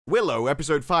Willow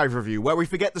episode 5 review, where we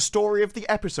forget the story of the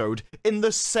episode in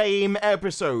the same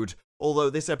episode.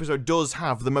 Although this episode does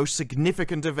have the most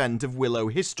significant event of Willow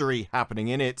history happening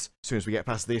in it. As soon as we get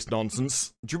past this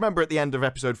nonsense. Do you remember at the end of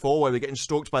episode 4 where we're getting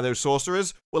stalked by those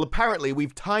sorcerers? Well, apparently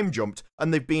we've time jumped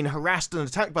and they've been harassed and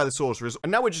attacked by the sorcerers,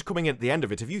 and now we're just coming in at the end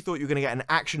of it. If you thought you were going to get an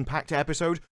action-packed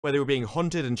episode where they were being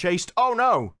hunted and chased, oh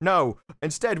no.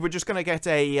 Instead, we're just going to get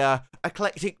a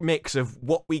eclectic mix of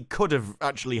what we could have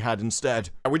actually had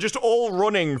instead. And we're just all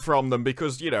running from them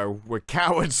because, you know, we're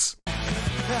cowards.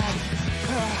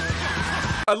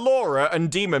 Elora and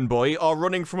Demon Boy are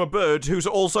running from a bird who's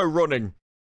also running.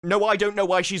 No, I don't know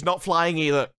why she's not flying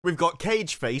either. We've got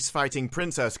Cage Face fighting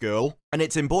Princess Girl, and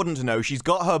it's important to know she's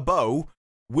got her bow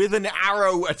with an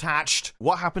arrow attached.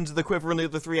 What happened to the quiver and the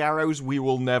other 3 arrows, we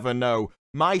will never know.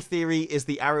 My theory is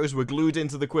the arrows were glued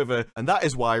into the quiver, and that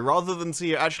is why, rather than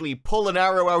see her actually pull an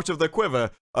arrow out of the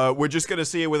quiver, we're just going to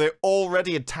see her with it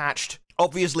already attached.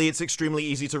 Obviously, it's extremely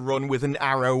easy to run with an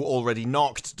arrow already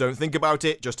knocked. Don't think about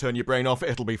it, just turn your brain off,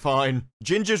 it'll be fine.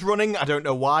 Ginger's running, I don't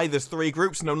know why, there's 3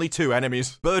 groups and only 2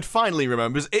 enemies. Bird finally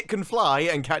remembers it can fly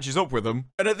and catches up with them.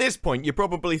 And at this point, you're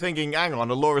probably thinking, hang on,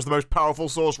 Elora's the most powerful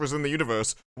sorceress in the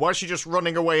universe. Why is she just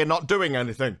running away and not doing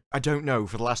anything? I don't know,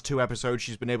 for the last 2 episodes,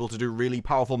 she's been able to do really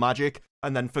powerful magic,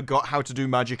 and then forgot how to do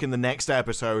magic in the next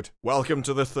episode. Welcome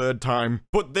to the 3rd time.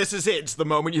 But this is it, the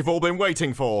moment you've all been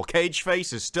waiting for. Cage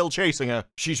Face is still chasing her.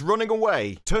 She's running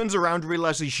away, turns around,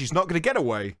 realizes she's not going to get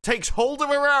away, takes hold of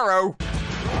her arrow,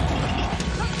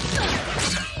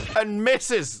 and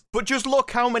misses. But just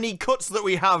look how many cuts that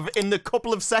we have in the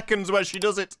couple of seconds where she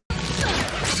does it.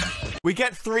 We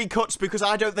get 3 cuts because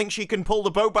I don't think she can pull the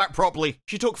bow back properly.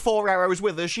 She took 4 arrows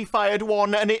with her, she fired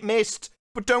 1 and it missed.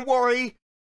 But don't worry,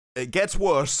 it gets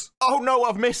worse. Oh no,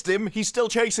 I've missed him. He's still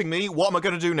chasing me. What am I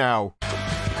going to do now?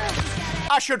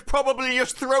 I should probably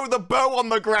just throw the bow on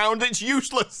the ground. It's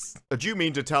useless. Do you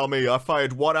mean to tell me I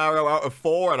fired 1 arrow out of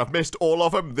 4 and I've missed all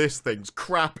of them? This thing's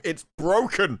crap. It's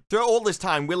broken. Throughout all this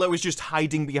time, Willow is just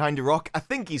hiding behind a rock. I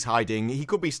think he's hiding. He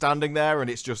could be standing there and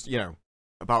it's just, you know,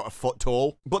 about a foot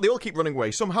tall. But they all keep running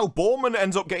away. Somehow Borman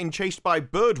ends up getting chased by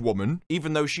Bird Woman,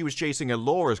 even though she was chasing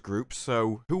Elora's group.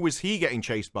 So who was he getting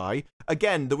chased by?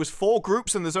 Again, there was 4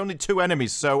 groups and there's only 2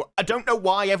 enemies. So I don't know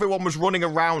why everyone was running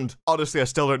around. Honestly, I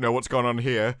still don't know what's going on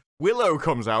here. Willow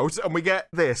comes out and we get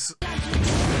this.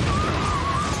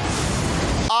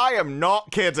 I am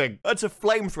not kidding. That's a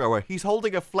flamethrower. He's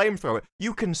holding a flamethrower.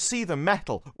 You can see the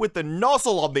metal with the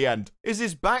nozzle on the end. Is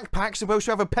his backpack supposed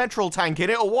to have a petrol tank in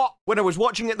it or what? When I was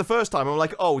watching it the first time, I'm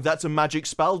like, oh, that's a magic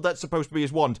spell. That's supposed to be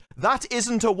his wand. That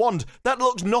isn't a wand. That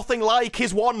looks nothing like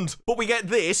his wand. But we get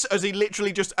this as he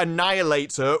literally just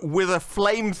annihilates her with a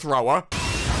flamethrower.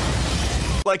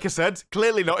 Like I said,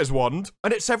 clearly not his wand.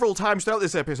 And it's several times throughout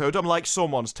this episode, I'm like,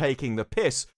 someone's taking the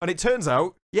piss. And it turns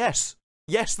out, yes,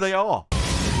 they are.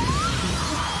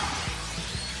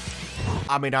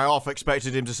 I mean, I half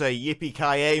expected him to say,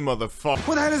 yippee-ki-yay, motherfucker.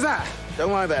 What the hell is that?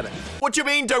 Don't worry about it. What do you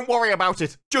mean, don't worry about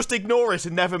it? Just ignore it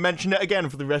and never mention it again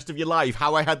for the rest of your life,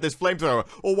 how I had this flamethrower,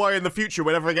 or why in the future,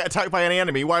 whenever I get attacked by any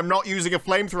enemy, why I'm not using a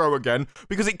flamethrower again,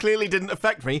 because it clearly didn't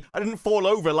affect me. I didn't fall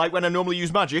over like when I normally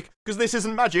use magic, because this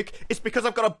isn't magic, it's because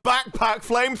I've got a backpack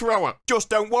flamethrower. Just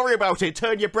don't worry about it,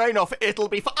 turn your brain off, it'll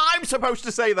be fine. I'm supposed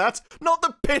to say that, not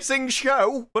the pissing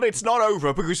show. But it's not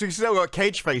over, because we've still got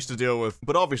Cage Face to deal with.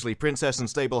 But obviously, Princess and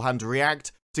Stable Hand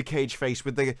react to Cage Face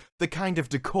with the kind of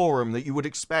decorum that you would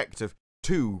expect of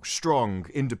 2 strong,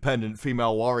 independent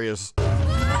female warriors.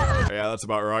 Yeah, that's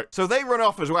about right. So they run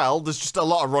off as well. There's just a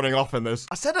lot of running off in this.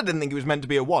 I said I didn't think it was meant to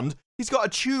be a wand. He's got a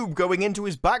tube going into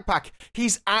his backpack.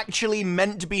 He's actually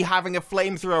meant to be having a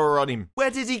flamethrower on him. Where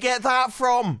did he get that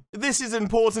from? This is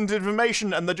important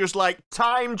information, and they're just like,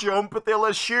 time jump, but they'll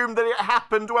assume that it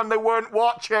happened when they weren't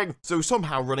watching. So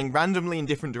somehow, running randomly in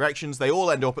different directions, they all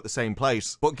end up at the same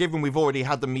place. But given we've already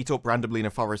had them meet up randomly in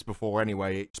a forest before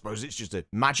anyway, I suppose it's just a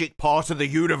magic part of the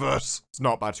universe. It's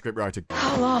not bad script writing.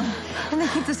 How long can they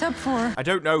keep this up for? I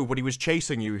don't know, but he was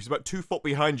chasing you. He's about 2 foot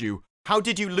behind you. How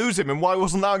did you lose him and why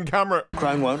wasn't that on camera?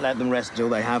 Crone won't let them rest until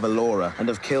they have Elora and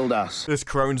have killed us. This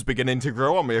crone's beginning to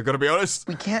grow on me, I've got to be honest.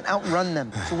 We can't outrun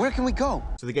them, so where can we go?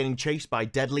 So they're getting chased by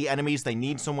deadly enemies they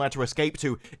need somewhere to escape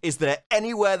to. Is there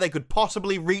anywhere they could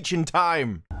possibly reach in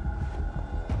time?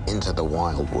 Into the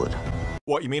wildwood.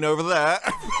 What, you mean over there?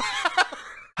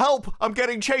 Help! I'm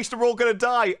getting chased and we're all gonna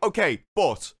die. Okay,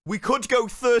 but we could go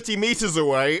 30 meters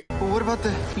away. But what about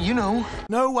the, you know?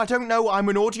 No, I don't know. I'm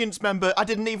an audience member. I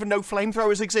didn't even know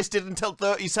flamethrowers existed until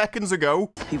 30 seconds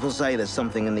ago. People say there's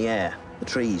something in the air, the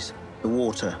trees. The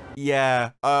water.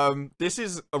 Yeah, this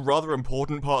is a rather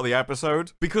important part of the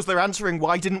episode, because they're answering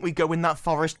why didn't we go in that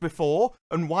forest before,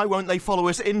 and why won't they follow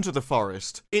us into the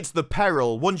forest? It's the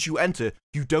peril. Once you enter,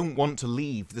 you don't want to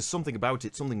leave. There's something about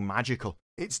it, something magical.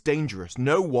 It's dangerous.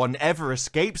 No one ever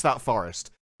escapes that forest,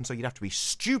 and so you'd have to be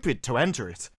stupid to enter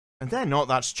it. And they're not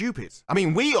that stupid. I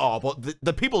mean, we are, but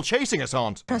the people chasing us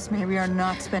aren't. Trust me, we are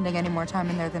not spending any more time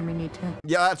in there than we need to.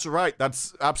 Yeah, that's right.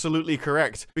 That's absolutely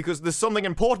correct. Because there's something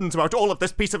important about all of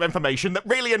this piece of information that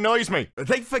really annoys me.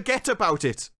 They forget about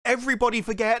it. Everybody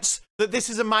forgets that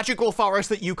this is a magical forest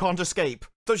that you can't escape.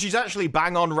 So she's actually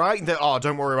bang on right that, oh,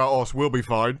 don't worry about us, we'll be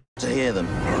fine. To hear them.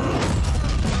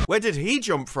 Where did he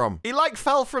jump from? He like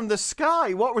fell from the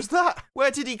sky. What was that?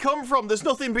 Where did he come from? There's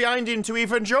nothing behind him to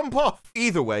even jump off.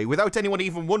 Either way, without anyone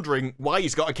even wondering why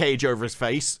he's got a cage over his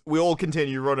face, we all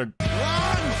continue running.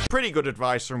 Run! Pretty good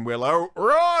advice from Willow.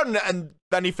 Run! And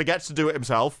then he forgets to do it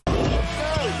himself.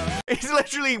 He's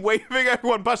literally waving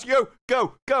everyone past.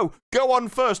 Go on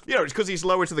first. You know, it's because he's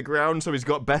lower to the ground, so he's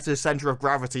got better center of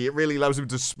gravity. It really allows him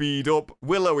to speed up.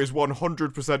 Willow is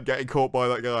 100% getting caught by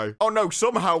that guy. Oh no,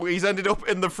 somehow he's ended up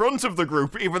in the front of the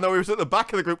group, even though he was at the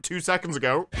back of the group 2 seconds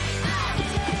ago.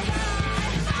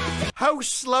 How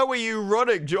slow are you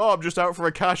running? Oh, I'm just out for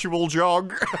a casual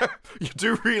jog. You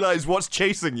do realize what's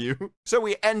chasing you. So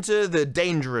we enter the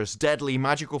dangerous, deadly,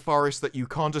 magical forest that you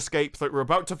can't escape, that we're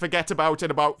about to forget about in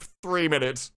about 3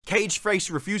 minutes. Cage Face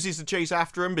refuses to chase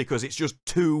after him because it's just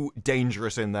too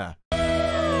dangerous in there.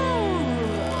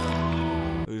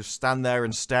 We just stand there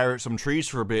and stare at some trees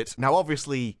for a bit. Now,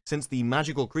 obviously, since the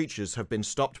magical creatures have been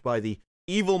stopped by the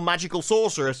evil magical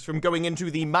sorceress from going into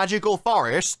the magical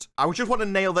forest, I just want to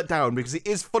nail that down because it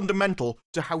is fundamental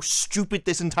to how stupid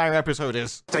this entire episode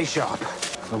is. Stay sharp.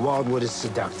 The wildwood is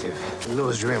seductive. It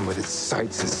lures you in with its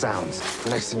sights and sounds.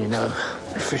 The next thing you know,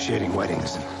 you're officiating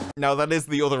weddings. Now, that is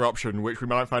the other option, which we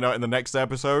might find out in the next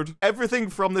episode. Everything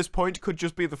from this point could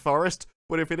just be the forest,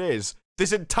 but if it is,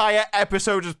 this entire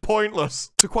episode is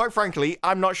pointless. So quite frankly,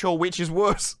 I'm not sure which is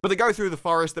worse. But they go through the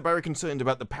forest, they're very concerned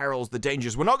about the perils, the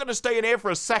dangers. We're not going to stay in here for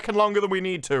a second longer than we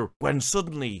need to. When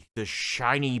suddenly, there's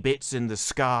shiny bits in the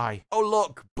sky. Oh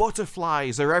look,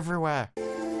 butterflies are everywhere.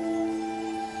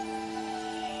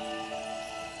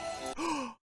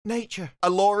 Nature.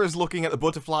 Elora's looking at the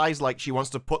butterflies like she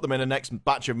wants to put them in a next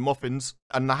batch of muffins,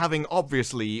 and they're having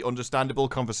obviously understandable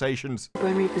conversations. The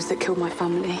reavers that killed my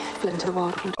family fled into the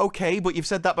wildwood. Okay, but you've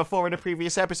said that before in a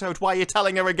previous episode. Why are you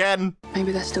telling her again?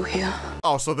 Maybe they're still here.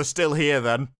 Oh, so they're still here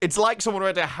then. It's like someone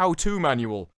read a how-to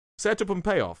manual. Setup and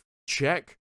payoff.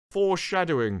 Check.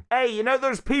 Foreshadowing. Hey, you know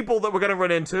those people that we're gonna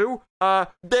run into?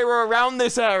 They were around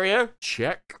this area.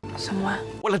 Check. Somewhere.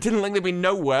 Well, I didn't think they'd be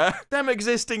nowhere. Them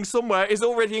existing somewhere is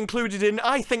already included in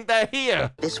I think they're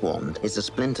here. This wand is a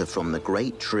splinter from the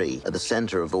great tree at the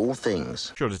center of all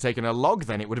things. Should have taken a log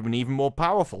then, it would have been even more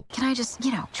powerful. Can I just,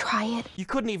 try it? You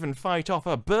couldn't even fight off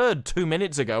a bird 2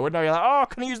 minutes ago, and now you're like, oh,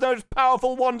 can I use those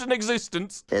powerful wand in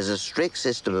existence? There's a strict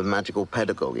system of magical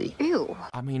pedagogy. Ew.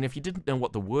 I mean, if you didn't know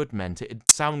what the word meant, it'd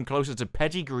sound closer to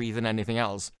pedigree than anything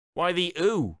else. Why the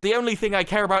ooh? The only thing I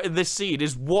care about in this scene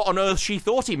is what on earth she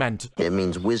thought he meant. It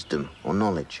means wisdom or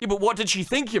knowledge. Yeah, but what did she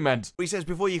think you meant? He says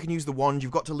before you can use the wand,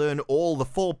 you've got to learn all the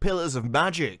 4 pillars of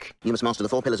magic. You must master the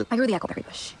 4 pillars of... I grew the echoberry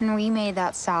bush. And we made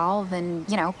that salve and,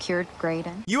 cured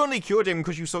Graydon. You only cured him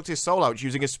because you sucked his soul out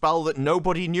using a spell that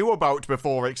nobody knew about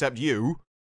before except you.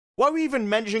 Why were we even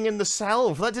mentioning the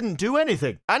salve? That didn't do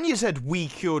anything. And you said we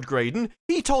cured Graydon.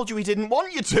 He told you he didn't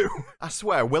want you to. I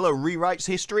swear, Willow rewrites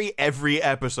history every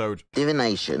episode.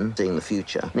 Divination, seeing the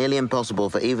future, nearly impossible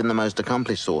for even the most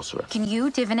accomplished sorcerer. Can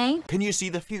you divinate? Can you see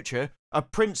the future? A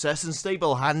princess and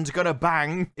stable hand gonna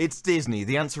bang? It's Disney.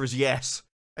 The answer is yes.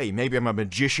 Hey, maybe I'm a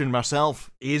magician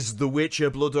myself. Is The Witcher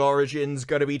Blood Origins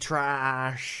gonna be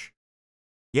trash?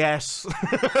 Yes.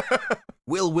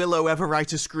 Will Willow ever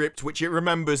write a script which it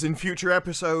remembers in future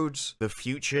episodes? The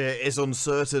future is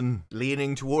uncertain,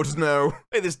 leaning towards no.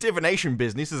 Hey, this divination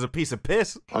business is a piece of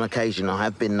piss. On occasion, I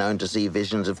have been known to see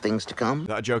visions of things to come.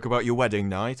 That joke about your wedding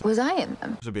night? Was I in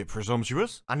them? It's a bit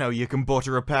presumptuous. I know you can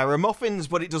butter a pair of muffins,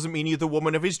 but it doesn't mean you're the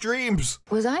woman of his dreams.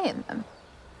 Was I in them?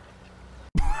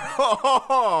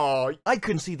 I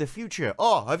can see the future.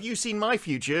 Oh, have you seen my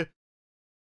future?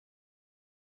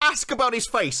 Ask about his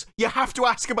face. You have to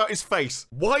ask about his face.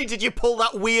 Why did you pull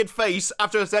that weird face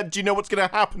after I said, do you know what's going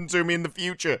to happen to me in the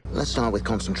future? Let's start with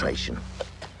concentration.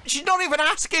 She's not even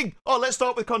asking. Oh, let's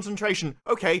start with concentration.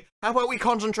 Okay, how about we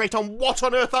concentrate on what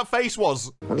on earth that face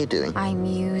was? What are you doing? I'm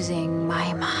using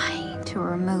my mind. to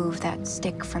remove that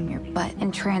stick from your butt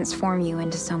and transform you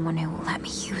into someone who will let me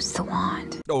use the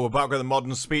wand. Oh, we're back with the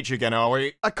modern speech again, are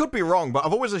we? I could be wrong, but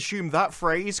I've always assumed that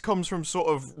phrase comes from sort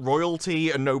of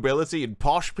royalty and nobility and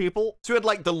posh people. So we had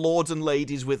like the lords and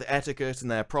ladies with etiquette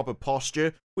and their proper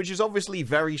posture, which is obviously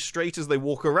very straight as they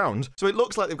walk around, so it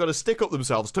looks like they've got to stick up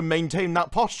themselves to maintain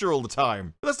that posture all the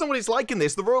time. But that's not what it's like in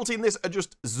this. The royalty in this are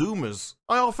just zoomers.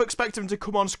 I half expect him to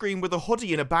come on screen with a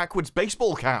hoodie and a backwards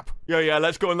baseball cap. Yeah,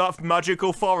 let's go in that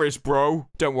magical forest, bro.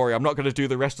 Don't worry, I'm not going to do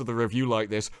the rest of the review like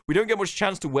this. We don't get much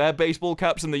chance to wear baseball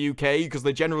caps in the UK because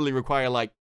they generally require,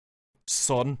 like,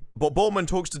 sun. But Borman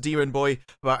talks to Demon Boy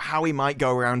about how he might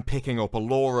go around picking up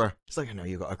Elora. He's like, I know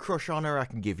you've got a crush on her, I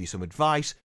can give you some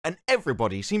advice. And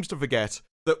everybody seems to forget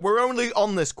that we're only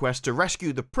on this quest to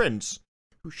rescue the prince,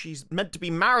 who she's meant to be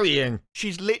marrying.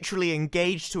 She's literally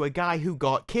engaged to a guy who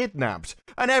got kidnapped,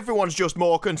 and everyone's just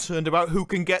more concerned about who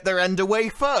can get their end away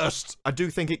first. I do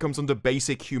think it comes under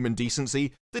basic human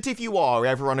decency that if you are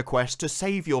ever on a quest to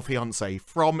save your fiancé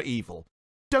from evil,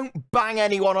 don't bang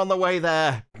anyone on the way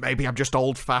there. Maybe I'm just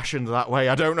old-fashioned that way,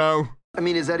 I don't know. I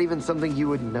mean, is that even something you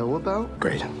would know about?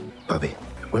 Great. Bubby.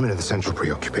 Women are the central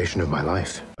preoccupation of my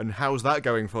life. And how's that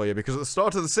going for you? Because at the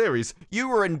start of the series, you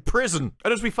were in prison.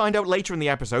 And as we find out later in the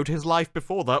episode, his life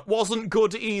before that wasn't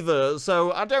good either.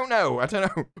 So, I don't know.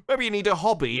 Maybe you need a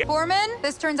hobby. Foreman,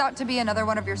 this turns out to be another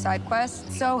one of your side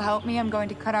quests. So help me, I'm going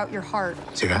to cut out your heart.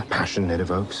 See that passion it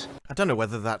evokes? I don't know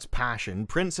whether that's passion.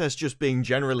 Princess just being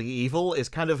generally evil is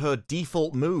kind of her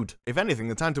default mood. If anything,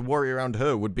 the time to worry around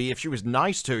her would be if she was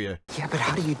nice to you. Yeah, but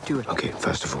how do you do it? Okay,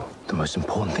 first of all, the most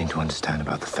important thing to understand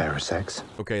about the fairer sex.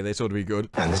 Okay, they sort of be good.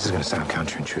 And this is going to sound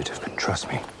counterintuitive, but trust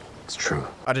me, it's true.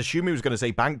 I'd assume he was going to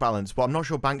say bank balance, but I'm not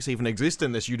sure banks even exist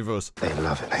in this universe. They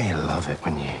love it. They love it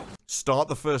when you start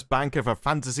the first bank of a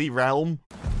fantasy realm.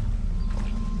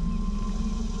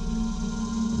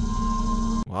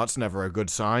 Well, that's never a good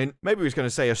sign. Maybe he was going to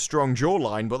say a strong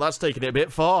jawline, but that's taking it a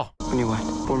bit far. Anyway,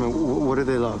 Foreman, what do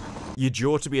they love? Your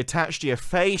jaw to be attached to your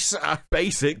face.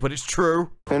 Basic, but it's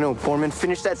true. No, Foreman,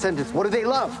 finish that sentence. What do they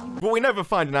love? But we never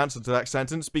find an answer to that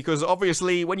sentence because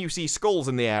obviously when you see skulls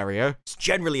in the area, it's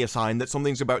generally a sign that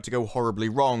something's about to go horribly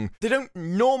wrong. They don't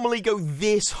normally go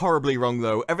this horribly wrong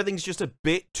though. Everything's just a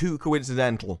bit too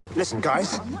coincidental. Listen,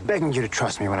 guys, I'm begging you to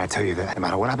trust me when I tell you that no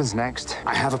matter what happens next,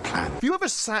 I have a plan. Have you ever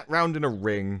sat round in a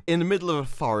ring in the middle of a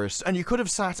forest and you could have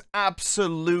sat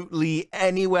absolutely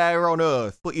anywhere on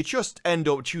Earth, but you just end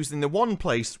up choosing the one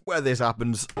place where this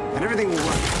happens? And everything will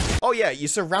work. Oh yeah, you're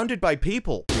surrounded by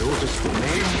people.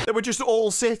 They were just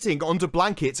all sitting under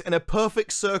blankets in a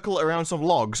perfect circle around some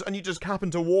logs, and you just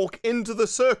happen to walk into the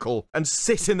circle and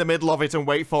sit in the middle of it and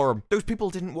wait for them. Those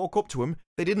people didn't walk up to him.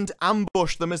 They didn't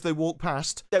ambush them as they walked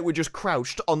past. They were just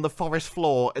crouched on the forest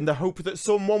floor in the hope that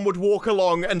someone would walk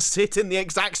along and sit in the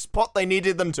exact spot they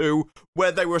needed them to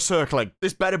where they were circling.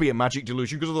 This better be a magic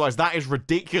delusion, because otherwise that is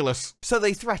ridiculous. So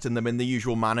they threaten them in the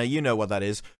usual manner, you know what that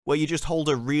is, where you just hold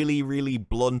a really, really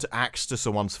blunt axe to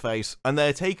someone's face, and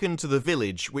they're taken to the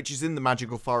village, which is in the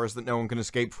magical forest that no one can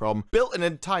escape from. Built an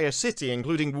entire city,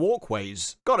 including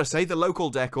walkways. Gotta say, the local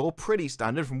decor, pretty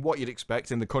standard from what you'd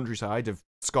expect in the countryside of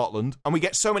Scotland, and we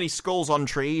get so many skulls on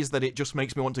trees that it just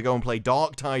makes me want to go and play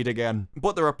Darktide again.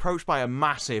 But they're approached by a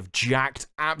massive, jacked,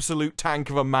 absolute tank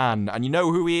of a man, and you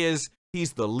know who he is?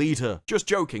 He's the leader. Just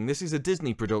joking, this is a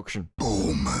Disney production.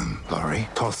 Borman. Laurie.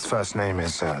 Toth's first name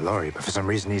is Laurie, but for some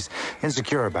reason he's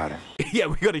insecure about it. Yeah,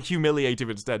 we gotta humiliate him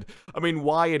instead. I mean,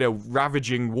 why in a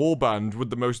ravaging warband would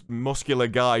the most muscular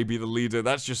guy be the leader?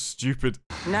 That's just stupid.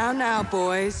 Now,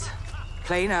 boys.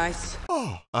 Play nice.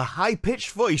 Oh, a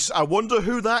high-pitched voice. I wonder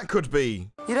who that could be.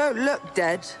 You don't look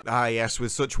dead. Ah, yes,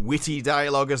 with such witty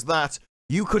dialogue as that,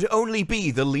 you could only be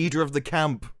the leader of the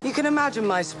camp. You can imagine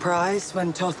my surprise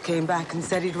when Toth came back and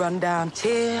said he'd run down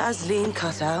Tyr as lean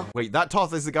cut out. Wait, that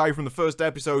Toth is the guy from the first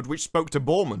episode which spoke to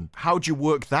Borman. How'd you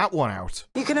work that one out?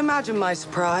 You can imagine my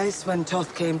surprise when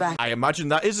Toth came back. I imagine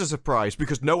that is a surprise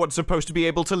because no one's supposed to be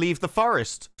able to leave the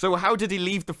forest. So how did he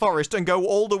leave the forest and go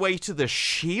all the way to the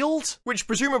shield? Which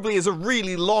presumably is a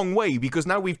really long way because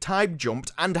now we've time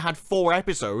jumped and had 4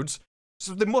 episodes.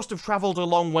 So they must have travelled a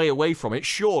long way away from it,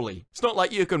 surely. It's not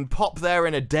like you can pop there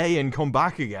in a day and come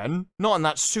back again. Not in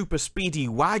that super speedy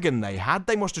wagon they had.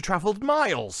 They must have travelled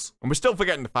miles. And we're still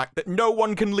forgetting the fact that no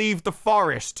one can leave the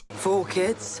forest. 4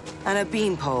 kids and a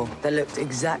beanpole that looked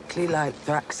exactly like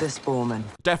Thraxus Borman.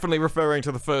 Definitely referring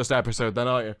to the first episode then,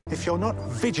 aren't you? If you're not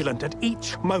vigilant at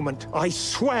each moment, I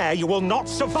swear you will not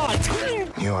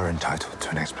survive. You are entitled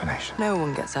to an explanation. No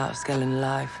one gets out of Skellen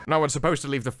alive. No one's supposed to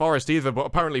leave the forest either, but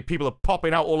apparently people are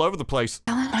popping out all over the place.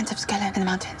 Lines of skeleton in the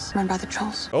mountains, run by the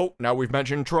trolls. Oh, now we've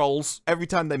mentioned trolls. Every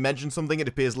time they mention something, it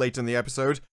appears later in the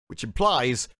episode, which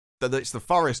implies that it's the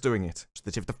forest doing it. So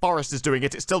that if the forest is doing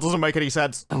it, it still doesn't make any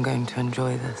sense. I'm going to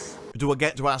enjoy this. Do I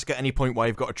get to ask at any point why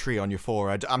you've got a tree on your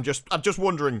forehead? I'm just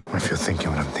wondering. If you're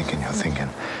thinking what I'm thinking, you're thinking.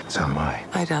 So am I.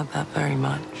 I doubt that very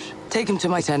much. Take him to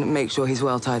my tent and make sure he's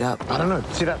well tied up. I don't know.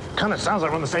 See, that kind of sounds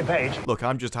like we're on the same page. Look,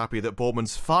 I'm just happy that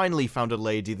Boorman's finally found a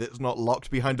lady that's not locked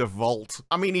behind a vault.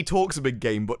 I mean, he talks a big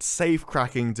game, but safe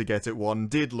cracking to get at one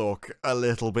did look a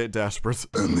little bit desperate.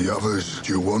 And the others,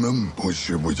 do you want them? Or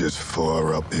should we just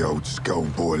fire up the old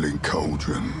skull-boiling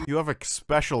cauldron? You have a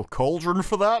special cauldron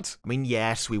for that? I mean,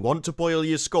 yes, we want to boil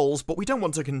your skulls, but we don't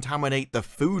want to contaminate the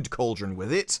food cauldron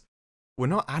with it. We're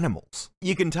not animals.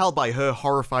 You can tell by her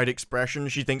horrified expression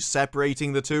she thinks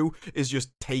separating the two is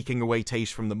just taking away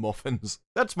taste from the muffins.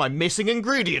 That's my missing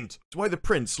ingredient. It's why the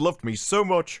prince loved me so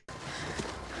much.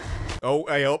 Oh,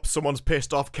 hey up, someone's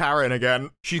pissed off Karen again.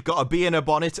 She's got a bee in her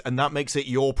bonnet, and that makes it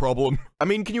your problem. I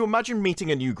mean, can you imagine meeting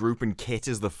a new group and Kitt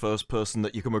is the first person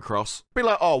that you come across? Be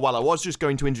like, oh, well, I was just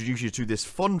going to introduce you to this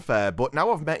fun fair, but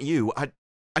now I've met you,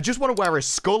 I just want to wear a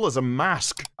skull as a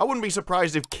mask. I wouldn't be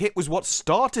surprised if Kitt was what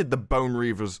started the Bone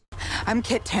Reavers. I'm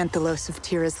Kitt Tanthalos of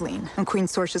Tir Asleen. I'm Queen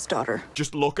Sorcia's daughter.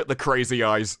 Just look at the crazy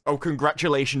eyes. Oh,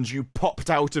 congratulations, you popped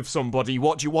out of somebody.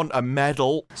 What, do you want, a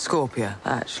medal? Scorpia,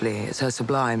 actually. It's her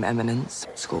sublime eminence.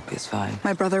 Scorpia's fine.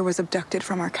 My brother was abducted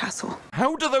from our castle.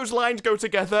 How do those lines go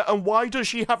together, and why does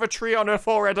she have a tree on her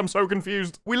forehead? I'm so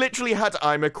confused. We literally had,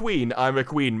 I'm a queen,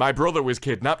 my brother was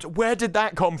kidnapped. Where did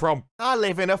that come from? I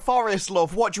live in a forest,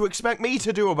 love. What do you expect me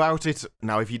to do about it?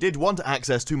 Now, if you did want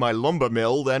access to my lumber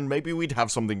mill, then maybe we'd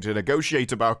have something to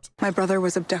negotiate about. My brother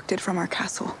was abducted from our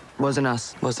castle. Wasn't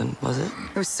us. Was it?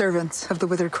 It was servants of the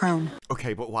Withered Crone.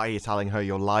 Okay, but why are you telling her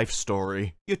your life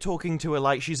story? You're talking to her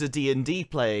like she's a D&D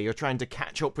player. You're trying to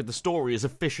catch up with the story as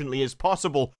efficiently as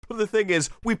possible. But the thing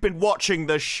is, we've been watching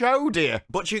the show, dear.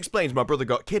 But she explains my brother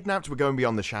got kidnapped, we're going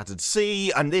beyond the Shattered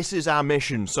Sea, and this is our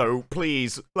mission, so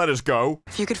please, let us go.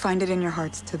 If you could find it in your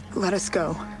hearts to let us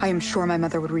go, I am sure my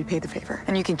mother would repay the favor,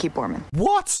 and you can keep Boorman.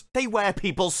 What? They wear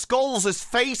people's skulls as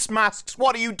face masks.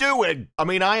 What are you doing? I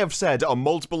mean, I have said on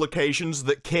multiple occasions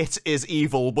that Kitt is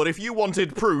evil, but if you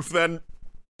wanted proof, then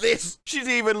this. She'd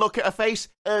even look at her face.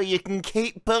 Oh, you can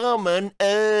keep Boorman.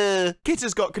 Kitt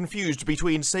has got confused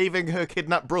between saving her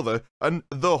kidnapped brother and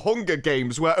the Hunger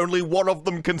Games, where only one of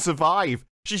them can survive.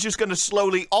 She's just going to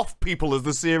slowly off people as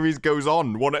the series goes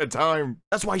on, one at a time.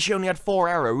 That's why she only had 4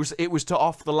 arrows. It was to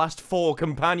off the last 4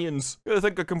 companions. I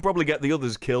think I can probably get the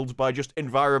others killed by just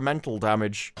environmental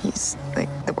damage. He's,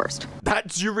 like, the worst.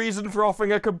 That's your reason for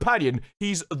offing a companion?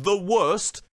 He's the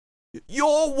worst?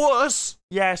 You're worse?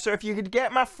 Yeah, so if you could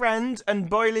get my friend and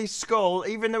boil his skull,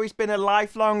 even though he's been a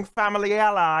lifelong family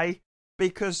ally,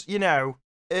 because, you know...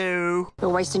 Ew. You're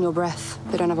wasting your breath.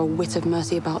 They don't have a whit of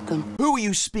mercy about them. Who are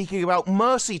you speaking about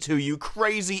mercy to, you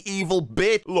crazy evil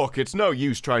bitch? Look, it's no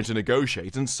use trying to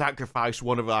negotiate and sacrifice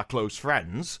one of our close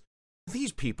friends.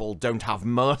 These people don't have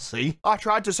mercy. I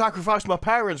tried to sacrifice my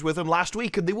parents with them last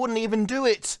week and they wouldn't even do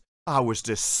it. I was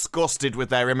disgusted with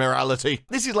their immorality.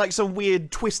 This is like some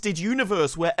weird twisted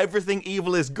universe where everything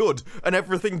evil is good and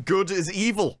everything good is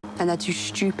evil. And they're too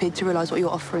stupid to realise what you're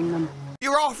offering them.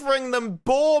 You're offering them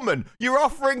Boorman. You're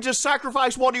offering to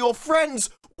sacrifice one of your friends.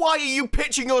 Why are you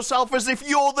pitching yourself as if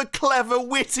you're the clever,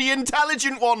 witty,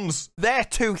 intelligent ones? They're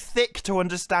too thick to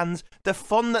understand the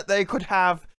fun that they could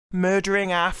have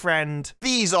murdering our friend.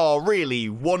 These are really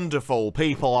wonderful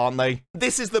people, aren't they?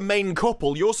 This is the main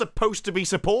couple you're supposed to be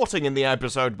supporting in the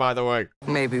episode, by the way.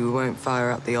 Maybe we won't fire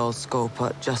up the old skull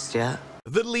pot just yet.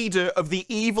 The leader of the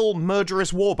evil,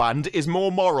 murderous warband is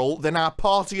more moral than our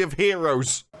party of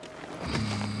heroes.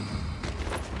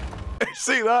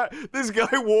 See that? This guy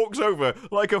walks over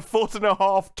like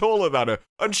 1.5 feet taller than her,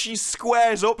 and she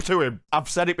squares up to him. I've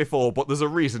said it before, but there's a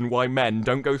reason why men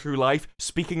don't go through life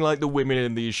speaking like the women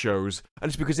in these shows. And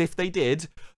it's because if they did,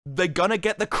 they're gonna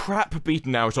get the crap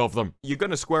beaten out of them. You're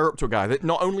gonna square up to a guy that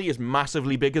not only is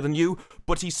massively bigger than you,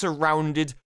 but he's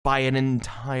surrounded by an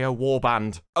entire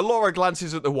warband. Elora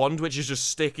glances at the wand, which is just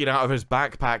sticking out of his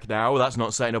backpack now. That's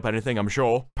not setting up anything, I'm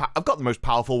sure. I've got the most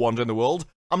powerful wand in the world.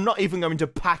 I'm not even going to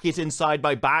pack it inside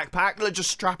my backpack. Let's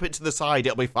just strap it to the side.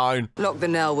 It'll be fine. Lock the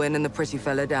Nelwyn and the pretty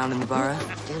fella down in the burrow.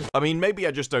 I mean, maybe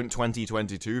I just don't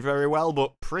 2022 very well,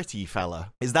 but pretty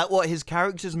fella. Is that what his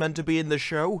character's meant to be in the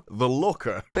show? The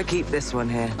looker. But keep this one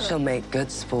here. She'll make good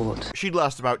sport. She'd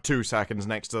last about 2 seconds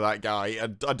next to that guy. I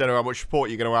don't know how much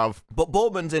support you're going to have. But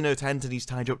Boorman's in her tent and he's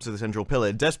tied up to the central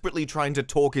pillar, desperately trying to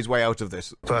talk his way out of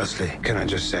this. Firstly, can I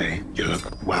just say, you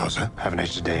look wowzer. Haven't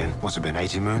aged a day in, what's it been,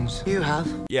 80 moons? You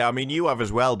have. Yeah, I mean, you have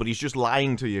as well, but he's just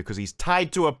lying to you because he's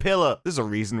tied to a pillar. There's a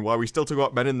reason why we still talk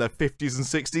about men in their 50s and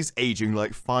 60s aging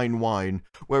like fine wine.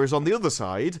 Whereas on the other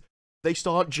side, they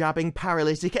start jabbing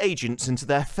paralytic agents into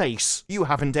their face. You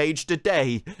haven't aged a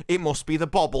day. It must be the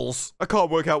bobbles. I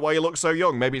can't work out why you look so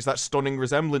young. Maybe it's that stunning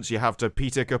resemblance you have to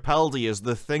Peter Capaldi as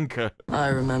the Thinker. I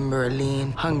remember a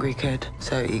lean, hungry kid,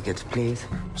 so eager to please.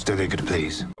 Still eager to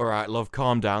please. Alright, love,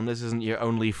 calm down. This isn't your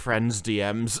only friend's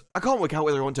DMs. I can't work out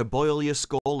whether I want to boil your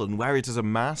skull and wear it as a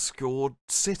mask or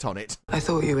sit on it. I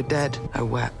thought you were dead. I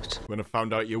wept. When I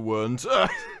found out you weren't.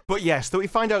 But yes, that we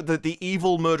find out that the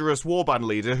evil murderous warband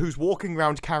leader who's walking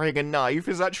around carrying a knife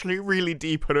is actually really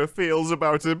deep in her feels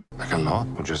about him. Like a lot,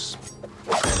 or just...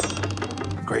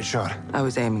 Great shot. I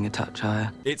was aiming a touch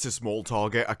higher. It's a small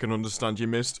target, I can understand you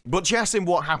missed. But she asks him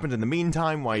what happened in the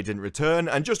meantime, why he didn't return,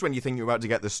 and just when you think you're about to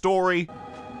get the story,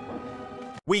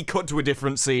 we cut to a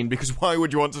different scene, because why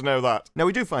would you want to know that? Now,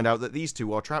 we do find out that these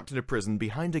two are trapped in a prison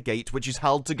behind a gate which is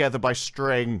held together by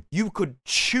string. You could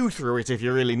chew through it if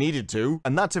you really needed to,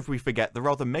 and that's if we forget the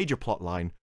rather major plot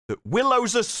line that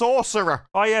Willow's a sorcerer.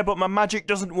 Oh yeah, but my magic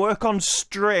doesn't work on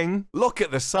string. Look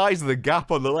at the size of the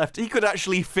gap on the left. He could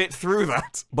actually fit through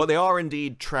that. But they are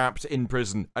indeed trapped in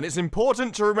prison. And it's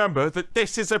important to remember that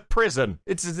this is a prison.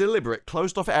 It's a deliberate,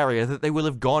 closed-off area that they will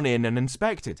have gone in and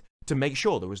inspected to make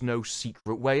sure there was no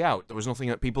secret way out. There was nothing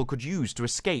that people could use to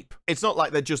escape. It's not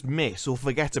like they just miss or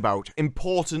forget about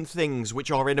important things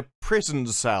which are in a prison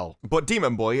cell. But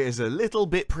Demon Boy is a little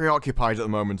bit preoccupied at the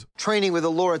moment. Training with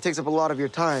Elora takes up a lot of your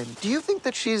time. Do you think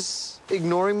that she's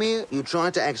ignoring me? You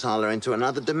tried to exile her into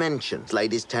another dimension.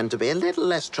 Ladies tend to be a little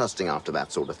less trusting after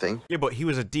that sort of thing. Yeah, but he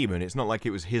was a demon. It's not like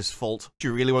it was his fault. Do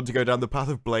you really want to go down the path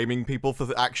of blaming people for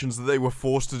the actions that they were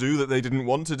forced to do that they didn't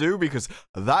want to do? Because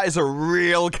that is a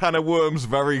real can of worms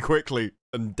very quickly.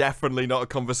 And definitely not a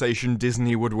conversation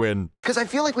Disney would win. Because I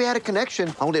feel like we had a connection.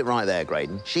 Hold it right there,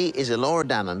 Graydon. She is Elora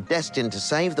Danan, destined to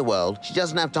save the world. She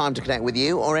doesn't have time to connect with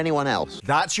you or anyone else.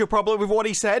 That's your problem with what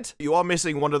he said? You are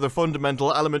missing one of the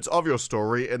fundamental elements of your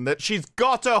story in that she's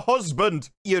got a husband.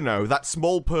 You know, that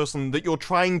small person that you're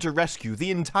trying to rescue.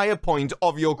 The entire point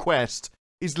of your quest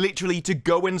is literally to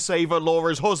go and save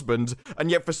Elora's husband, and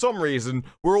yet for some reason,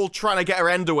 we're all trying to get her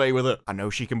end away with it. I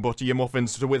know she can butter your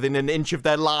muffins to within an inch of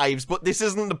their lives, but this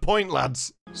isn't the point,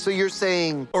 lads. So you're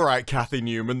saying... Alright, Kathy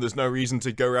Newman, there's no reason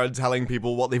to go around telling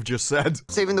people what they've just said.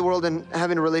 Saving the world and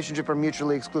having a relationship are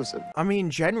mutually exclusive. I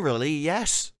mean, generally,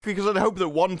 yes. Because I'd hope that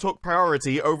one took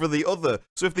priority over the other.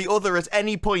 So if the other at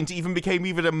any point even became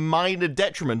even a minor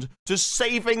detriment to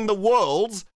saving the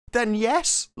world, then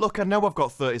yes. Look, I know I've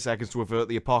got 30 seconds to avert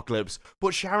the apocalypse,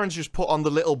 but Sharon's just put on the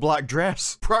little black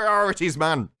dress. Priorities,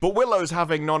 man. But Willow's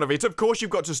having none of it. Of course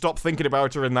you've got to stop thinking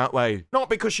about her in that way. Not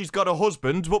because she's got a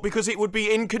husband, but because it would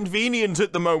be inconvenient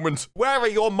at the moment. Where are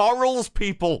your morals,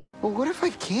 people? Well, what if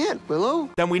I can't, Willow?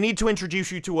 Then we need to introduce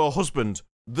you to her husband,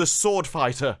 the sword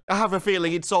fighter. I have a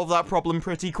feeling he'd solve that problem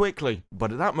pretty quickly.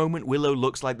 But at that moment, Willow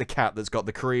looks like the cat that's got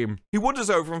the cream. He wanders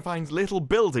over and finds little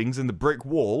buildings in the brick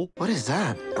wall. What is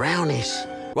that? Brownies.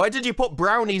 Why did you put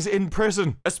brownies in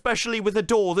prison? Especially with a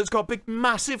door that's got big,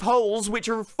 massive holes which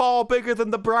are far bigger than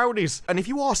the brownies. And if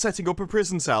you are setting up a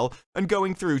prison cell and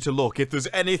going through to look if there's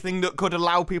anything that could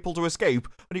allow people to escape,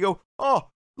 and you go, oh,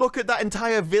 look at that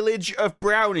entire village of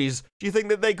brownies. Do you think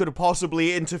that they could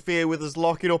possibly interfere with us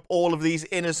locking up all of these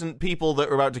innocent people that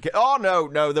are about to get... Oh,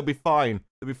 no, they'll be fine.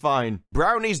 They'll be fine.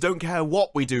 Brownies don't care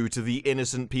what we do to the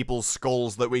innocent people's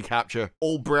skulls that we capture.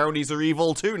 All brownies are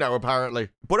evil too now, apparently.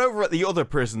 But over at the other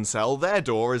prison cell, their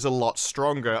door is a lot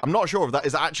stronger. I'm not sure if that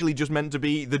is actually just meant to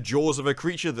be the jaws of a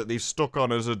creature that they've stuck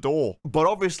on as a door. But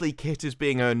obviously, Kitt is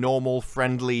being a normal,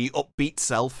 friendly, upbeat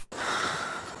self.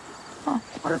 Oh,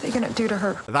 what are they gonna do to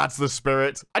her? That's the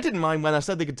spirit. I didn't mind when I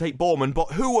said they could take Borman,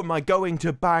 but who am I going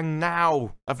to bang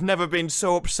now? I've never been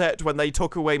so upset when they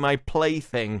took away my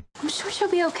plaything. I'm sure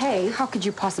she'll be okay. How could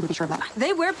you possibly be sure of that?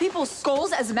 They wear people's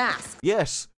skulls as masks.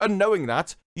 Yes, and knowing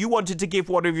that, you wanted to give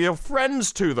one of your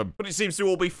friends to them. But it seems to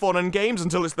all be fun and games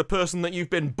until it's the person that you've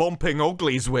been bumping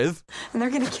uglies with. And they're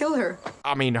gonna kill her.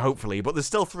 I mean, hopefully, but there's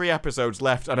still 3 episodes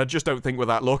left, and I just don't think we're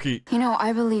that lucky. You know,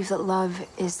 I believe that love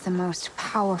is the most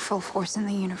powerful force in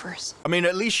the universe. I mean,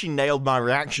 at least she nailed my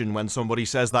reaction when somebody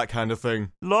says that kind of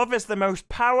thing. Love is the most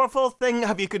powerful thing.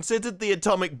 Have you considered the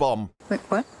atomic bomb? Wait,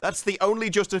 what? That's the only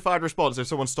justified response if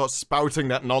someone starts spouting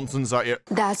that nonsense at you.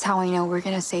 That's how I know we're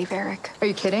gonna save Eric. Are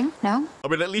you kidding? No? I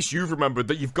mean, at least you've remembered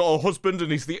that you've got a husband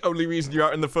and he's the only reason you're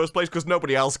out in the first place because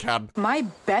nobody else can. My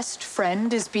best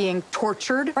friend is being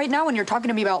tortured right now and you're talking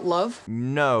to me about love?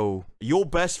 No. Your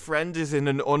best friend is in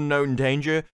an unknown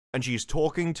danger and she's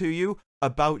talking to you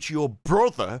about your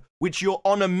brother, which you're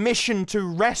on a mission to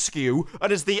rescue,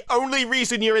 and is the only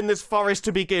reason you're in this forest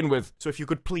to begin with. So if you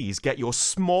could please get your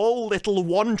small little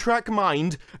one-track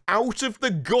mind out of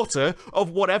the gutter of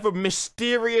whatever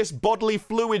mysterious bodily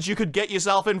fluids you could get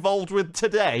yourself involved with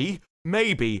today,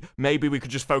 maybe we could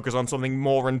just focus on something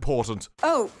more important.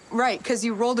 Oh, right, because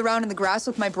you rolled around in the grass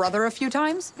with my brother a few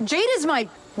times? Jade is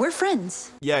we're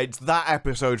friends. Yeah, it's that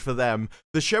episode for them.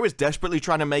 The show is desperately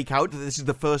trying to make out that this is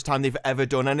the first time they've ever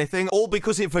done anything, all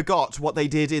because it forgot what they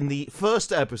did in the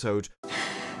first episode.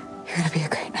 You're gonna be a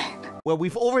great night. Well,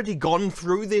 we've already gone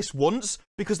through this once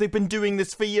because they've been doing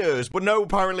this for years, but no,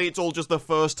 apparently it's all just the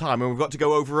first time and we've got to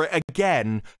go over it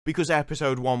again because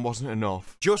episode 1 wasn't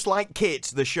enough. Just like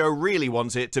Kitt, the show really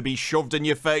wants it to be shoved in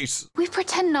your face. We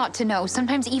pretend not to know,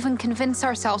 sometimes even convince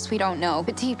ourselves we don't know,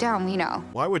 but deep down we know.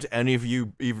 Why would any of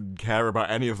you even care about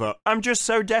any of that? I'm just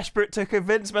so desperate to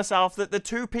convince myself that the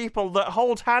two people that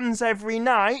hold hands every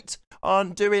night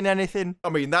aren't doing anything. I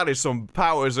mean, that is some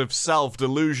powers of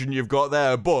self-delusion you've got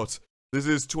there, but this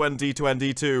is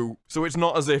 2022, so it's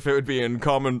not as if it would be in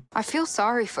common. I feel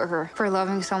sorry for her, for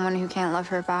loving someone who can't love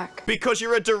her back. Because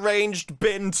you're a deranged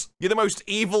bint. You're the most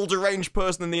evil, deranged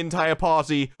person in the entire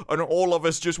party, and all of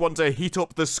us just want to heat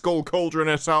up the skull cauldron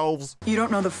ourselves. You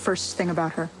don't know the first thing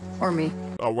about her, or me.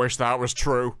 I wish that was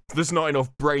true. There's not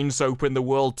enough brain soap in the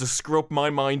world to scrub my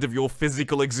mind of your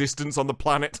physical existence on the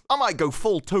planet. I might go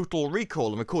full Total Recall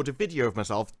and record a video of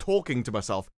myself talking to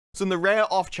myself. So in the rare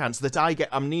off chance that I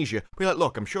get amnesia, be like,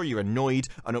 look, I'm sure you're annoyed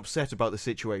and upset about the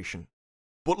situation.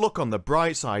 But look on the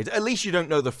bright side, at least you don't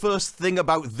know the first thing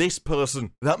about this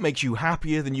person. That makes you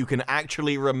happier than you can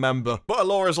actually remember. But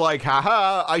Elora's like,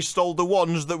 haha, I stole the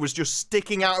wand that was just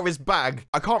sticking out of his bag.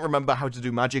 I can't remember how to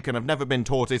do magic and I've never been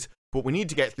taught it, but we need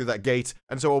to get through that gate,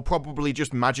 and so I'll probably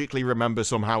just magically remember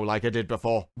somehow like I did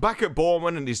before. Back at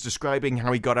Borman, and he's describing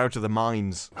how he got out of the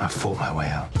mines. I fought my way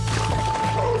out.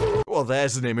 Well,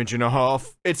 there's an image and a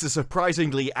half. It's a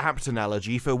surprisingly apt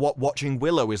analogy for what watching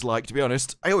Willow is like, to be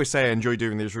honest. I always say I enjoy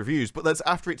doing these reviews, but that's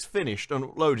after it's finished and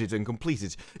uploaded and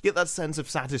completed. You get that sense of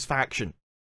satisfaction.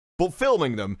 But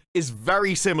filming them is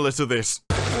very similar to this.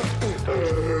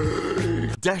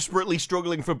 Desperately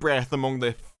struggling for breath among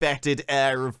the fetid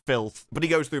air of filth. But he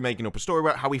goes through making up a story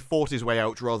about how he fought his way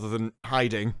out rather than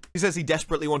hiding. He says he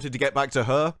desperately wanted to get back to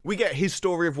her. We get his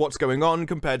story of what's going on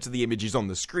compared to the images on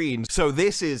the screen. So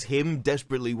this is him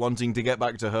desperately wanting to get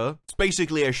back to her. It's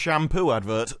basically a shampoo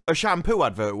advert. A shampoo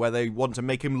advert where they want to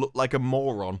make him look like a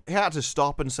moron. He had to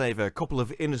stop and save a couple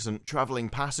of innocent traveling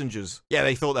passengers. Yeah,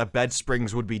 they thought their bed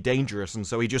springs would be dangerous, and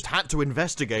so he just had to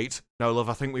investigate. No, love,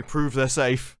 I think we proved they're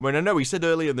safe. I mean, I know he said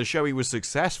earlier in the show he was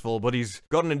successful, but he's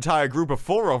got an entire group of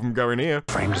 4 of them going here.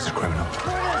 Framed as a criminal.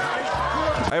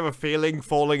 I have a feeling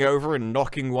falling over and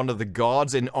knocking one of the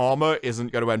guards in armor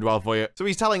isn't going to end well for you. So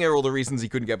he's telling her all the reasons he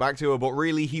couldn't get back to her, but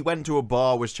really he went to a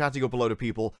bar, was chatting up a load of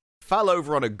people, fell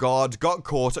over on a guard, got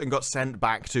caught, and got sent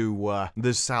back to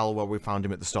the cell where we found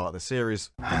him at the start of the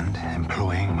series. And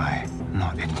employing my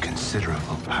not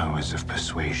inconsiderable powers of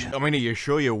persuasion. I mean, are you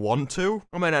sure you want to?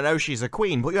 I mean, I know she's a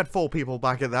queen, but you had 4 people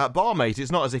back at that bar, mate.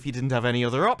 It's not as if you didn't have any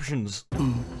other options.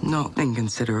 Not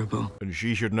inconsiderable. And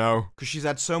she should know, because she's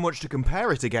had so much to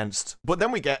compare it against. But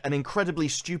then we get an incredibly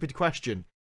stupid question.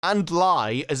 And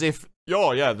lie as if,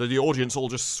 oh yeah, the audience will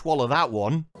just swallow that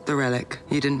one. The relic.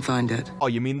 You didn't find it. Oh,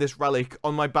 you mean this relic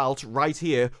on my belt right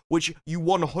here, which you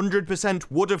 100%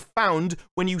 would have found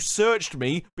when you searched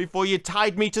me before you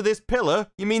tied me to this pillar?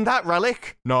 You mean that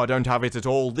relic? No, I don't have it at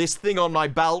all. This thing on my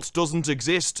belt doesn't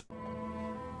exist.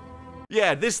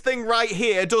 Yeah, this thing right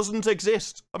here doesn't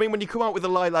exist. I mean, when you come out with a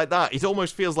lie like that, it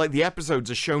almost feels like the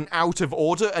episodes are shown out of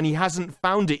order and he hasn't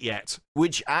found it yet.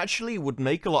 Which actually would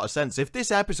make a lot of sense. If this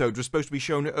episode was supposed to be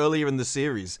shown earlier in the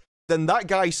series, then that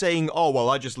guy saying, oh, well,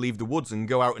 I just leave the woods and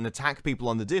go out and attack people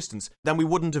on the distance, then we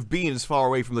wouldn't have been as far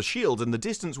away from the shield and the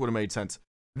distance would have made sense.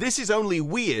 This is only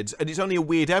weird, and it's only a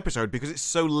weird episode because it's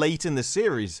so late in the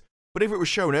series. But if it was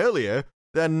shown earlier,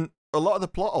 then a lot of the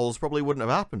plot holes probably wouldn't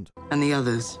have happened. And the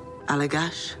others?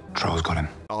 Allagash? Trolls got him.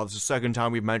 Oh, it's the second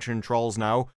time we've mentioned trolls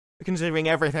now. Considering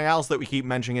everything else that we keep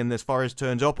mentioning in this forest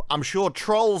turns up, I'm sure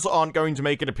trolls aren't going to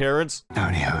make an appearance. I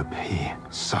only hope he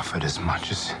suffered as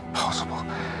much as possible.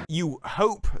 You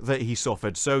hope that he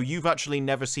suffered, so you've actually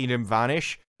never seen him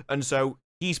vanish, and so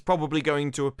he's probably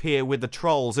going to appear with the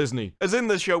trolls, isn't he? As in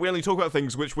the show, we only talk about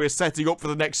things which we're setting up for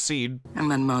the next scene.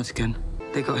 And then Martigan.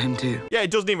 They got him too. Yeah,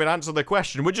 it doesn't even answer the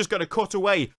question. We're just going to cut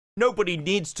away. Nobody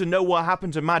needs to know what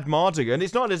happened to Mad Mardigan.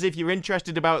 It's not as if you're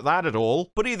interested about that at all.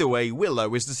 But either way,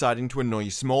 Willow is deciding to annoy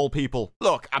small people.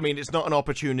 Look, I mean, it's not an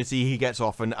opportunity he gets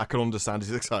often. I can understand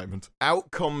his excitement.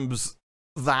 Out comes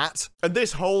that. And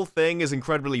this whole thing is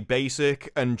incredibly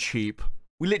basic and cheap.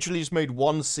 We literally just made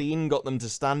one scene, got them to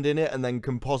stand in it, and then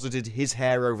composited his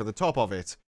hair over the top of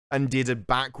it, and did a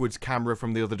backwards camera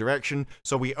from the other direction,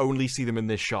 so we only see them in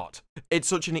this shot. It's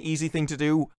such an easy thing to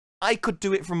do. I could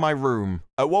do it from my room.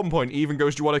 At one point, he even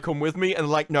goes, do you want to come with me? And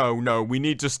like, no, we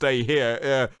need to stay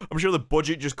here. I'm sure the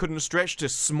budget just couldn't stretch to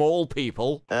small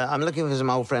people. I'm looking for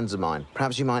some old friends of mine.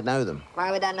 Perhaps you might know them.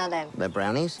 Why would I know them? They're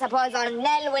brownies. Suppose all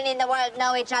Nelwyn in the world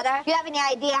know each other? Do you have any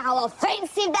idea how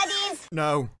offensive that is?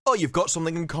 No. Oh, you've got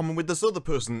something in common with this other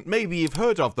person. Maybe you've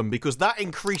heard of them, because that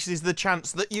increases the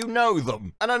chance that you know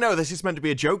them. And I know this is meant to be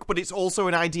a joke, but it's also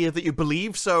an idea that you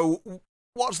believe, so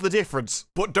what's the difference?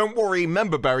 But don't worry,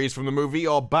 member berries from the movie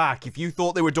are back. If you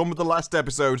thought they were done with the last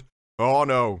episode, oh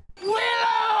no.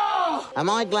 Willow! Am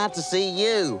I glad to see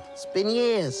you? It's been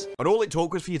years. And all it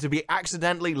took was for you to be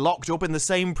accidentally locked up in the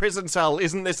same prison cell.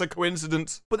 Isn't this a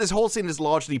coincidence? But this whole scene is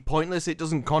largely pointless. It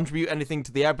doesn't contribute anything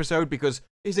to the episode because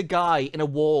he's a guy in a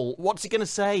wall. What's he gonna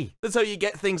say? That's how you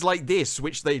get things like this,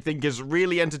 which they think is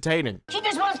really entertaining. She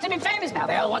just wants to be famous now.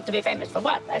 They all want to be famous for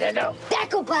what? I don't know.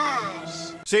 Decoupage!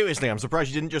 Seriously, I'm surprised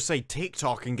you didn't just say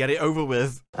TikTok and get it over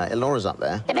with. Elora's up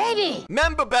there. The baby!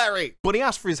 Member berry! But he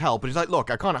asked for his help, and he's like, look,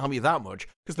 I can't help you that much,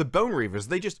 because the Bone Reavers,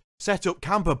 they just set up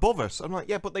camp above us. I'm like,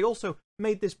 yeah, but they also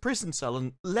made this prison cell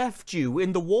and left you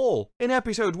in the wall. In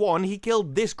episode 1, he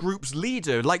killed this group's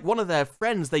leader, like one of their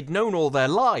friends they'd known all their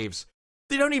lives.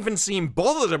 They don't even seem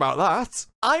bothered about that.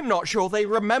 I'm not sure they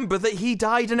remember that he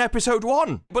died in episode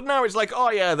 1. But now it's like, oh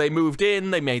yeah, they moved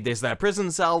in, they made this their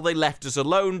prison cell, they left us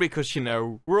alone because, you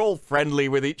know, we're all friendly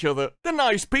with each other. They're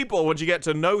nice people once you get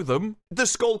to know them. The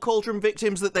Skull Cauldron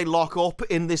victims that they lock up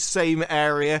in this same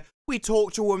area, we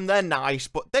talk to them, they're nice,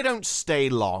 but they don't stay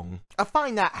long. I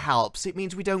find that helps, it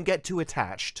means we don't get too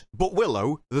attached. But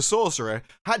Willow, the sorcerer,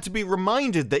 had to be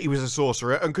reminded that he was a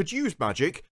sorcerer and could use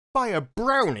magic by a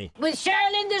brownie. With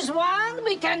Sherilyn's wand,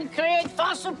 we can create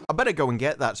fossil. I better go and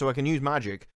get that so I can use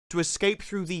magic to escape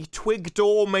through the twig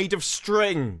door made of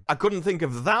string. I couldn't think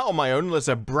of that on my own unless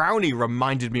a brownie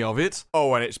reminded me of it.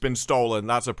 Oh, and it's been stolen.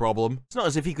 That's a problem. It's not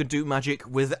as if he could do magic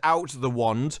without the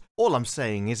wand. All I'm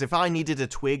saying is if I needed a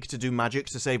twig to do magic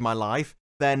to save my life,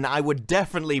 then I would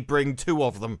definitely bring 2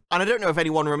 of them. And I don't know if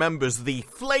anyone remembers the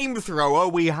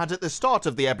flamethrower we had at the start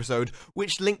of the episode,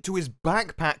 which linked to his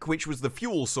backpack, which was the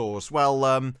fuel source. Well,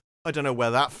 I don't know where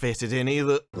that fitted in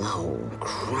either. Oh,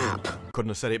 crap. Couldn't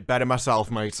have said it better myself,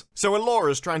 mate. So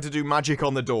Elora's trying to do magic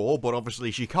on the door, but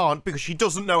obviously she can't because she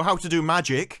doesn't know how to do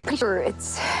magic. Pretty sure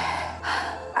it's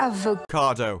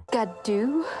avocado.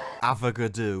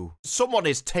 Avocado. Someone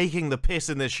is taking the piss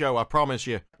in this show, I promise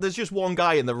you. There's just one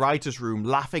guy in the writer's room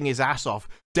laughing his ass off,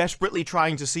 desperately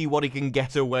trying to see what he can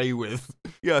get away with.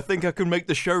 Yeah, I think I can make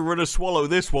the showrunner swallow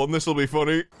this one. This'll be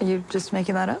funny. Are you just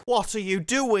making that up? What are you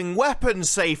doing? Weapon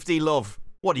safety, love.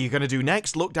 What are you going to do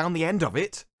next? Look down the end of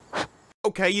it?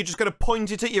 Okay, you're just going to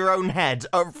point it at your own head.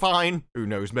 Oh, fine. Who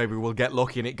knows, maybe we'll get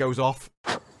lucky and it goes off.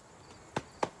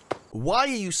 Why are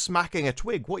you smacking a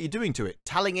twig? What are you doing to it?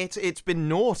 Telling it it's been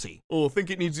naughty? Oh, I think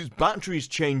it needs its batteries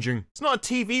changing. It's not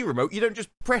a TV remote. You don't just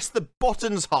press the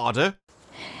buttons harder.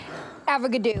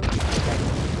 Avocado.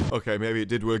 Okay, maybe it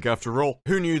did work after all.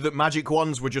 Who knew that magic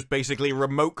wands were just basically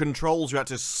remote controls you had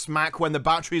to smack when the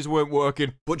batteries weren't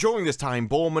working? But during this time,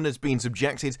 Borman has been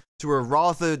subjected to a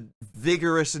rather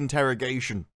vigorous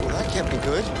interrogation. Well, that can't be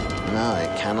good. No,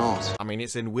 it cannot. I mean,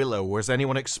 it's in Willow. Was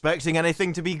anyone expecting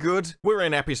anything to be good? We're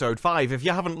in episode 5. If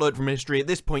you haven't learned from history at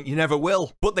this point, you never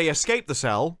will. But they escape the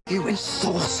cell. You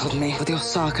insulted me with your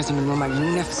sarcasm and your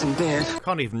magnificent beard.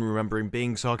 Can't even remember him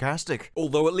being sarcastic.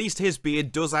 Although at least his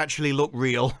beard does actually look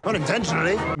real.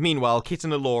 Unintentionally. Meanwhile, Kitt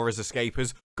and Elora's escape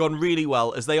has gone really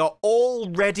well as they are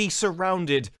already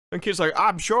surrounded. And Kitt's like,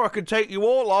 I'm sure I could take you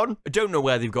all on. I don't know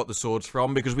where they've got the swords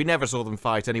from because we never saw them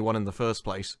fight anyone in the first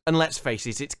place. And let's face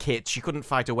it, it's Kitt. She couldn't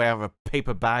fight a way out of a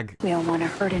paper bag. We don't want to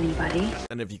hurt anybody.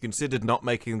 And have you considered not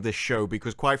making this show?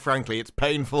 Because quite frankly, it's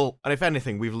painful. And if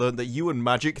anything, we've learned that you and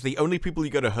magic, the only people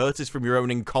you're going to hurt is from your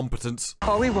own incompetence.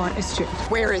 All we want is she.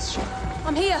 Where is she?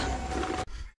 I'm here.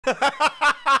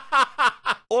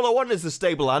 All I want is the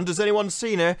stable hand. Has anyone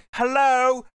seen her?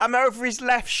 Hello? I'm over his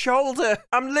left shoulder.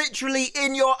 I'm literally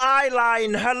in your eye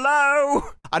line.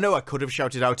 Hello? I know I could have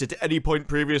shouted out at any point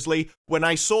previously when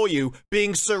I saw you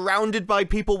being surrounded by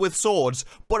people with swords,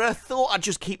 but I thought I'd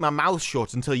just keep my mouth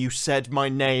shut until you said my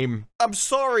name. I'm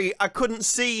sorry, I couldn't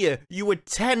see you. You were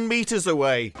 10 meters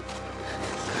away.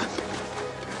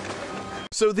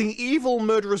 So the evil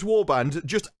murderous warband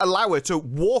just allow her to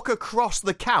walk across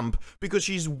the camp because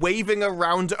she's waving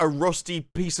around a rusty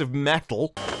piece of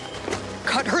metal.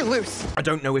 cut her loose. I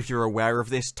don't know if you're aware of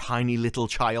this, tiny little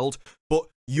child, but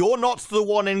you're not the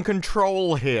one in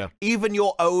control here. Even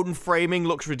your own framing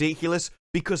looks ridiculous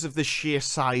because of the sheer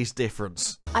size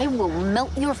difference. I will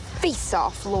melt your face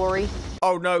off, Lori.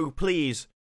 Oh no, please.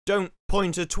 Don't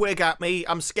point a twig at me.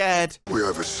 I'm scared. We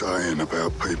have a saying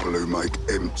about people who make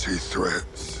empty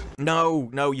threats. No,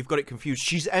 you've got it confused.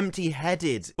 She's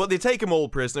empty-headed. But they take them all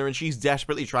prisoner and she's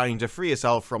desperately trying to free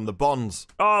herself from the bonds.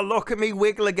 Oh, look at me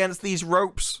wiggle against these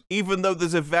ropes. Even though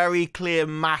there's a very clear,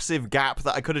 massive gap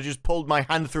that I could have just pulled my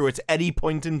hand through at any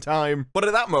point in time. But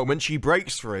at that moment, she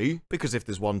breaks free. Because if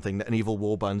there's one thing that an evil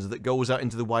warband that goes out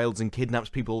into the wilds and kidnaps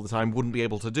people all the time wouldn't be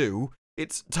able to do,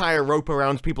 it's tie a rope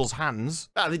around people's hands.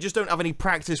 They just don't have any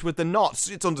practice with the knots.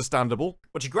 It's understandable.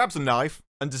 But she grabs a knife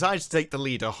and decides to take the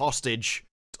leader hostage.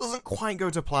 Doesn't quite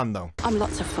go to plan, though. I'm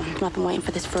lots of fun, and I've been waiting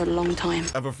for this for a long time.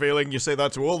 I have a feeling you say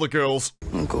that to all the girls.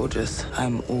 I'm gorgeous.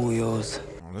 I'm all yours.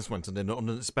 Oh, this went in an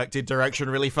unexpected direction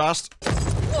really fast.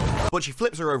 But she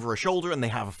flips her over her shoulder and they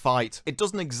have a fight. It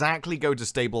doesn't exactly go to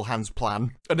Stable Hand's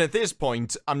plan. And at this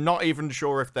point, I'm not even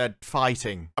sure if they're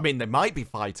fighting. I mean, they might be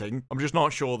fighting. I'm just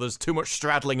not sure. There's too much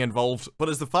straddling involved. But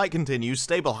as the fight continues,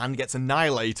 Stable Hand gets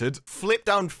annihilated, flipped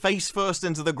down face first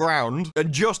into the ground.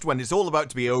 And just when it's all about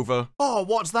to be over, oh,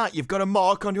 what's that? You've got a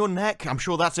mark on your neck. I'm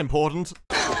sure that's important.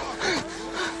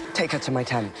 Take her to my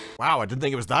tent. Wow, I didn't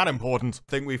think it was that important.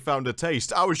 I think we found a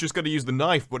taste. I was just going to use the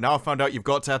knife, but now I found out you've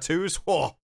got tattoos.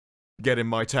 Oh. Get in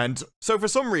my tent. So for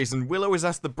some reason, Willow has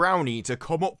asked the brownie to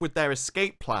come up with their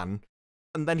escape plan,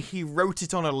 and then he wrote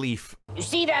it on a leaf. You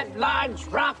see that large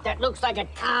rock that looks like a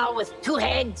cow with two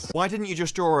heads? Why didn't you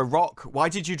just draw a rock? Why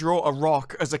did you draw a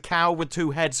rock as a cow with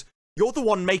two heads? You're the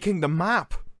one making the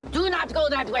map. Do not go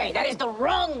that way. That is the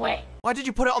wrong way. Why did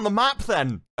you put it on the map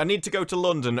then? I need to go to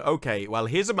London. Okay, well,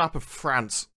 here's a map of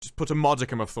France. Just put a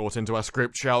modicum of thought into our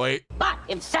script, shall we? But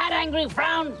if Sad Angry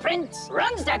Frown Prince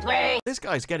runs that way... This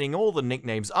guy's getting all the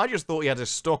nicknames. I just thought he had a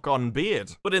stuck-on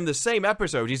beard. But in the same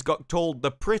episode, he's got told the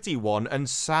Pretty One and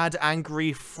Sad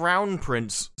Angry Frown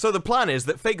Prince. So the plan is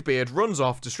that Fake Beard runs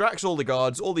off, distracts all the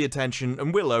guards, all the attention,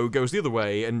 and Willow goes the other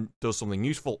way and does something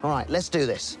useful. All right, let's do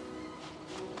this.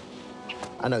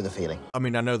 I know the feeling. I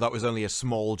mean, I know that was only a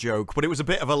small joke, but it was a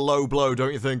bit of a low blow,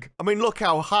 don't you think? I mean, look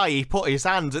how high he put his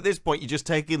hand. At this point, you're just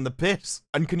taking the piss.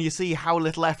 And can you see how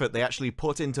little effort they actually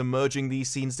put into merging these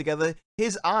scenes together?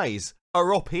 His eyes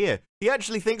are up here. He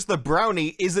actually thinks the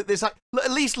brownie is at this...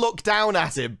 At least look down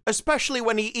at him. Especially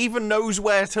when he even knows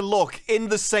where to look in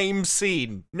the same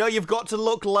scene. No, you've got to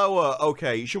look lower.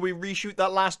 Okay, should we reshoot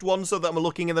that last one so that I'm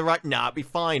looking in the right... Nah, be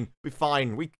fine. Be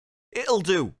fine. It'll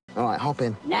do. All right, hop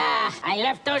in. Nah, I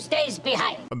left those days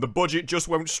behind. And the budget just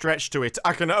won't stretch to it.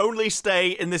 I can only stay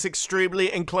in this extremely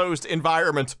enclosed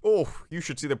environment. Oh, you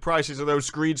should see the prices of those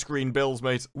screen bills,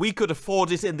 mate. We could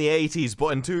afford it in the 80s,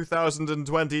 but in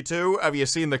 2022, have you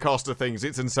seen the cost of things?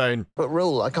 It's insane. But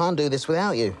Rule, I can't do this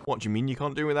without you. What do you mean you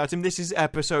can't do it without him? This is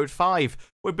episode 5.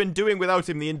 We've been doing without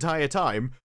him the entire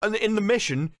time. And in the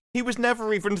mission, he was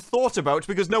never even thought about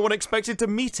because no one expected to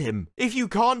meet him. If you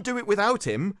can't do it without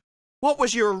him, what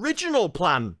was your original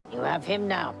plan? You have him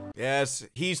now. Yes,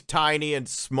 he's tiny and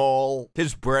small.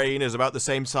 His brain is about the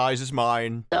same size as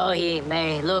mine. Though he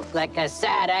may look like a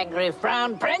sad, angry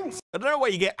frown prince. I don't know where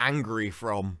you get angry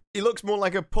from. He looks more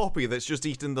like a puppy that's just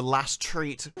eaten the last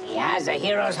treat. He has a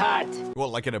hero's heart. What,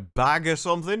 like in a bag or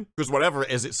something? Because whatever it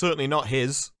is, it's certainly not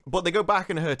his. But they go back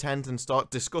in her tent and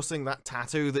start discussing that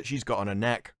tattoo that she's got on her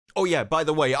neck. Oh yeah, by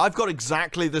the way, I've got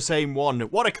exactly the same one.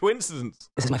 What a coincidence.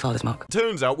 This is my father's mark.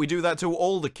 Turns out we do that to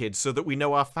all the kids so that we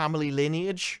know our family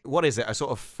lineage. What is it, a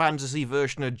sort of fantasy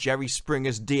version of Jerry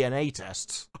Springer's DNA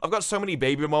tests? I've got so many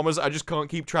baby mamas, I just can't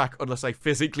keep track unless I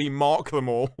physically mark them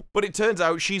all. But it turns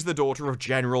out she's the daughter of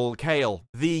General Kale,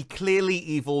 the clearly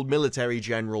evil military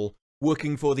general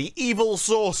working for the evil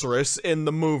sorceress in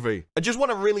the movie. I just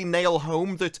want to really nail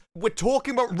home that we're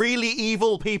talking about really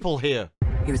evil people here.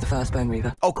 He was the first Bone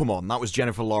Reaver. Oh, come on, that was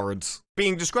Jennifer Lawrence.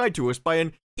 Being described to us by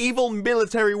an evil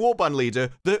military warband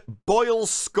leader that boils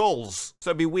skulls.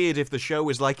 So it'd be weird if the show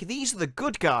was like, these are the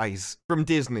good guys from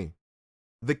Disney.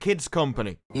 The kids'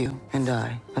 company. You and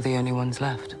I are the only ones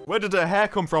left. Where did her hair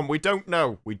come from? We don't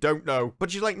know. We don't know.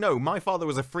 But she's like, no, my father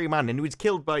was a free man and he was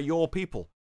killed by your people.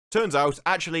 Turns out,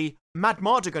 actually,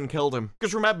 Madmartigan killed him.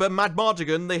 Because remember,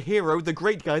 Madmartigan, the hero, the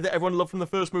great guy that everyone loved from the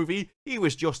first movie, he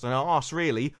was just an arse,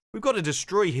 really. We've got to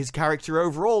destroy his character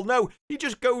overall. No, he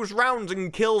just goes round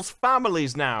and kills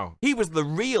families now. He was the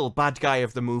real bad guy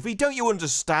of the movie. Don't you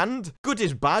understand? Good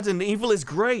is bad and evil is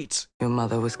great. Your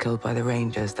mother was killed by the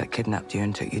Rangers that kidnapped you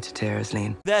and took you to Tyr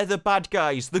Asleen. They're the bad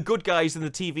guys, the good guys in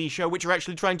the TV show, which are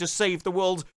actually trying to save the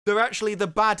world. They're actually the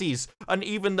baddies. And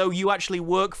even though you actually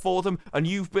work for them and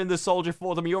you've been the soldier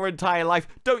for them your entire life,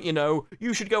 don't you know,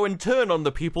 you should go and turn on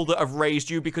the people that have raised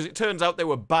you, because it turns out they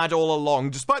were bad all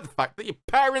along, despite the fact that your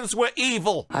parents were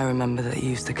evil. I remember that you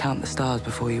used to count the stars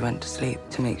before you went to sleep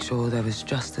to make sure there was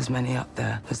just as many up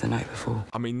there as the night before.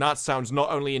 I mean, that sounds not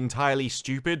only entirely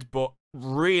stupid, but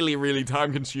really, really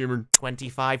time-consuming.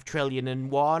 25 trillion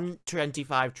and 1,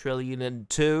 25 trillion and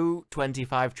 2,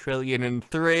 25 trillion and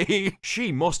 3.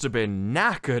 She must have been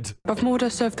knackered. Bavmorda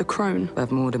served the crown.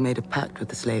 Bavmorda made a pact with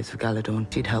the slaves of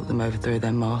Galadorn. She'd help them overthrow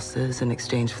their masters in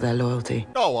exchange for their loyalty.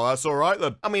 Oh, well, that's all right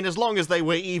then. I mean, as long as they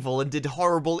were evil and did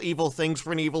horrible, evil things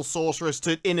for an evil sorceress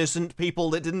to innocent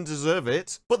people that didn't deserve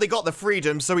it. But they got the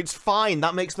freedom, so it's fine.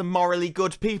 That makes them morally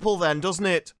good people then, doesn't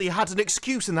it? They had an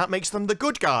excuse and that makes them the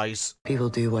good guys. People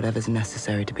do whatever's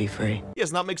necessary to be free. Yes,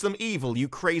 and that makes them evil, you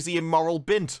crazy immoral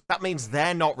bint. That means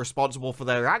they're not responsible for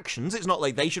their actions. It's not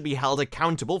like they should be held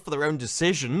accountable for their own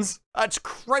decisions. That's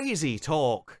crazy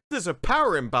talk. There's a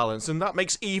power imbalance, and that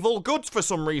makes evil good for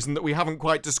some reason that we haven't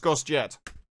quite discussed yet.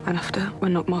 And after,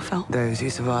 when Nokmar fell, those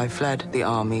who survived fled. The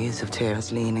armies of Tyr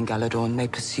Asleen and Galadorn, they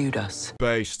pursued us.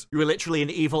 Based. You were literally an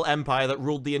evil empire that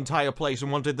ruled the entire place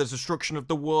and wanted the destruction of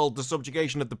the world, the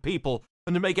subjugation of the people,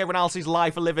 and to make everyone else's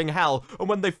life a living hell. And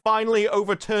when they finally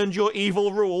overturned your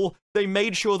evil rule, they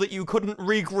made sure that you couldn't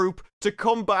regroup to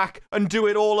come back and do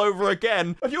it all over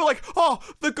again. And you're like, oh,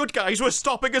 the good guys were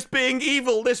stopping us being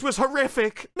evil. This was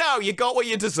horrific. Now you got what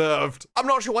you deserved. I'm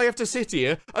not sure why I have to sit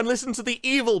here and listen to the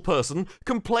evil person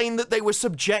complain that they were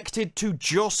subjected to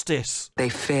justice. They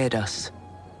feared us.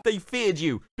 They feared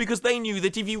you because they knew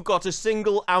that if you got a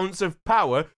single ounce of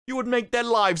power, you would make their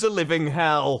lives a living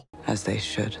hell. As they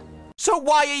should. So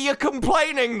why are you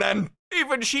complaining then?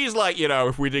 Even she's like, you know,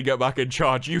 if we did get back in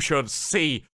charge, you should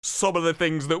see some of the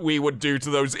things that we would do to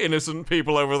those innocent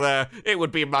people over there. It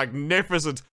would be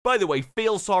magnificent. By the way,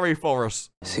 feel sorry for us.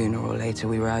 Sooner or later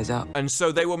we rise up. And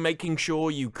so they were making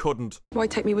sure you couldn't. Why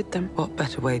take me with them? What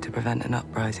better way to prevent an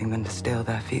uprising than to steal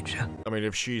their future? I mean,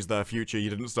 if she's their future, you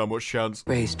didn't stand much chance.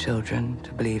 Raise children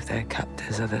to believe their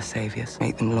captors are their saviors.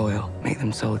 Make them loyal. Make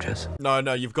them soldiers. No,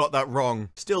 you've got that wrong.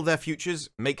 Steal their futures,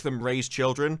 make them raise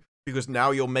children. Because now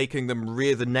you're making them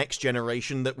rear the next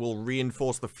generation that will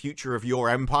reinforce the future of your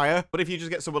empire. But if you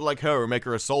just get someone like her and make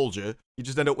her a soldier, you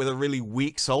just end up with a really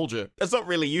weak soldier. That's not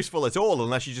really useful at all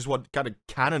unless you just want kind of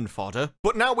cannon fodder.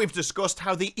 But now we've discussed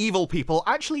how the evil people,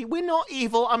 actually, we're not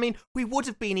evil. I mean, we would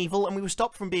have been evil and we were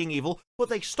stopped from being evil, but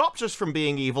they stopped us from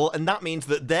being evil, and that means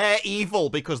that they're evil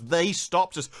because they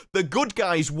stopped us. The good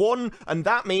guys won, and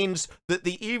that means that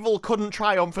the evil couldn't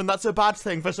triumph, and that's a bad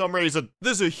thing for some reason.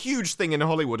 There's a huge thing in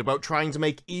Hollywood about trying to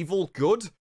make evil good,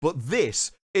 but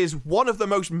this is one of the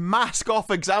most mask-off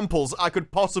examples I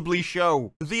could possibly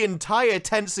show. The entire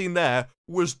tent scene there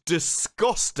was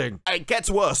disgusting. It gets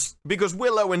worse, because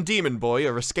Willow and Demon Boy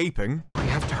are escaping. We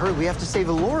have to hurry, we have to save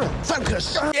Elora.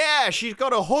 Focus! Yeah, she's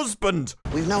got a husband.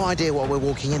 We've no idea what we're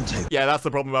walking into. Yeah, that's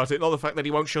the problem about it, not the fact that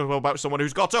he won't shut up about someone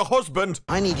who's got a husband.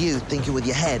 I need you thinking with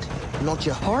your head, not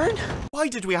your heart. Why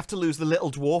did we have to lose the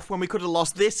little dwarf when we could have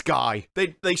lost this guy?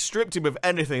 They stripped him of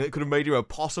anything that could have made him a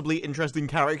possibly interesting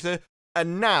character.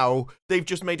 And now, they've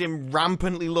just made him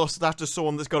rampantly lust after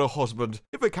someone that's got a husband.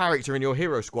 If a character in your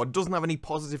hero squad doesn't have any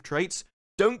positive traits,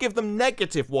 don't give them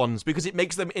negative ones, because it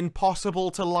makes them impossible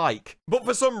to like. But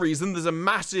for some reason, there's a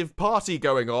massive party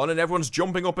going on, and everyone's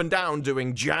jumping up and down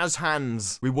doing jazz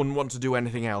hands. We wouldn't want to do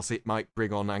anything else. It might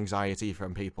bring on anxiety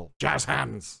from people. Jazz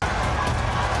hands.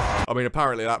 I mean,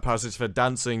 apparently that passes for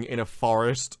dancing in a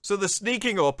forest. So they're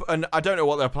sneaking up, and I don't know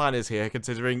what their plan is here,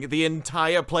 considering the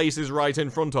entire place is right in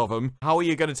front of them. How are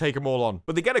you going to take them all on?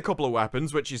 But they get a couple of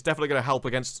weapons, which is definitely going to help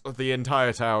against the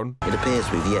entire town. It appears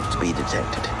we've yet to be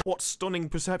detected. What stunning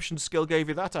perception skill gave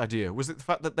you that idea? Was it the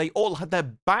fact that they all had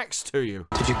their backs to you?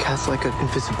 Did you cast like an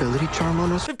invisibility charm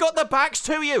on us? They've got their backs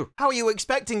to you! How are you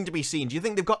expecting to be seen? Do you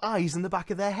think they've got eyes in the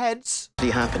back of their heads?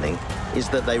 What's happening is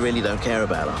that they really don't care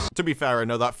about us. To be fair, I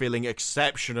know that feeling boiling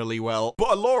exceptionally well. But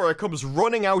Elora comes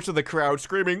running out of the crowd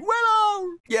screaming,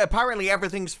 Willow! Yeah, apparently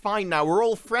everything's fine now. We're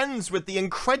all friends with the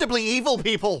incredibly evil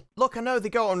people. Look, I know they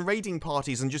go on raiding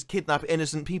parties and just kidnap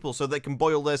innocent people so they can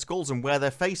boil their skulls and wear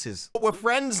their faces. But we're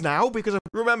friends now because,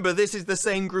 remember, this is the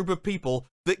same group of people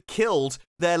that killed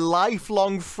their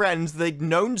lifelong friends they'd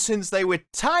known since they were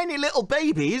tiny little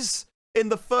babies in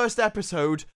the first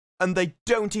episode, and they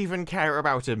don't even care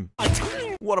about him.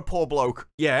 What a poor bloke.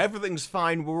 Yeah, everything's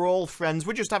fine. We're all friends.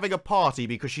 We're just having a party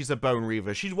because she's a bone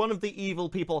reaver. She's one of the evil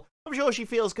people. I'm sure she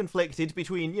feels conflicted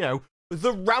between, you know,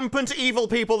 the rampant evil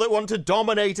people that want to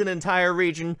dominate an entire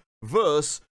region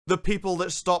versus the people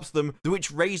that stopped them,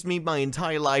 which raised me my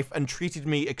entire life and treated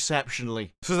me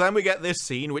exceptionally. So then we get this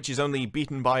scene, which is only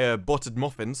beaten by buttered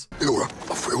muffins. Elora,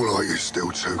 I feel like you're still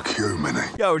too cute, Minnie.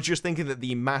 Yeah, I was just thinking that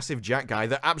the massive Jack guy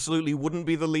that absolutely wouldn't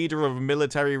be the leader of a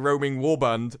military roaming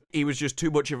warband, he was just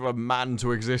too much of a man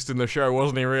to exist in the show,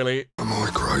 wasn't he, really? Am I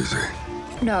crazy?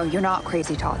 No, you're not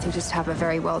crazy, Toth. You just have a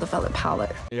very well-developed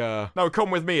palate. Yeah. Now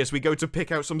come with me as we go to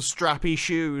pick out some strappy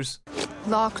shoes.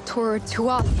 Lock toward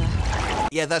Tuatha.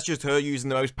 Yeah, that's just her using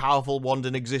the most powerful wand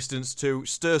in existence to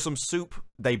stir some soup.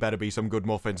 They better be some good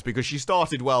muffins, because she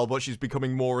started well, but she's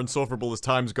becoming more insufferable as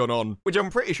time's gone on. Which I'm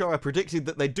pretty sure I predicted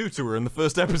that they'd do to her in the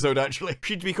first episode, actually.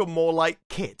 She'd become more like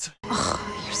Kitt. Ugh,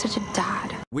 you're such a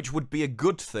dad. Which would be a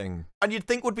good thing. And you'd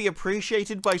think would be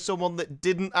appreciated by someone that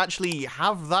didn't actually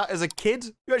have that as a kid.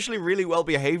 You're actually really well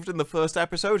behaved in the first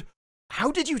episode. How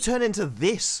did you turn into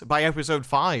this by episode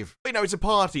 5? You know, it's a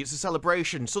party, it's a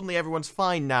celebration, suddenly everyone's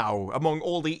fine now, among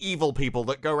all the evil people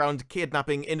that go around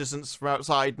kidnapping innocents from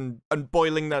outside and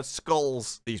boiling their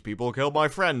skulls. These people killed my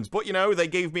friends, but you know, they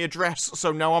gave me a dress,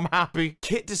 so now I'm happy.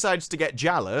 Kitt decides to get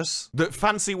jealous that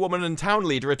Fancy Woman and Town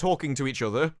Leader are talking to each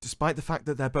other, despite the fact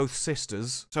that they're both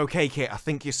sisters. It's okay, Kitt, I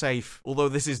think you're safe. Although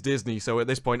this is Disney, so at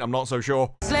this point I'm not so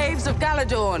sure. Slaves of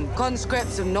Galadorn,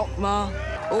 conscripts of Nockmaar,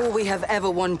 all we have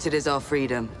ever wanted is our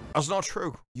freedom. That's not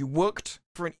true. You worked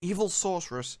for an evil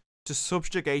sorceress to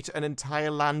subjugate an entire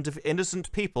land of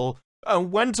innocent people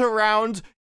and went around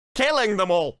killing them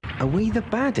all. Are we the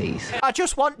baddies? I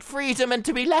just want freedom and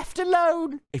to be left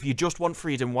alone. If you just want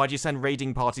freedom, why'd you send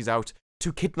raiding parties out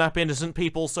to kidnap innocent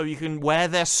people so you can wear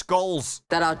their skulls?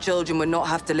 That our children would not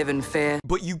have to live in fear.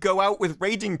 But you go out with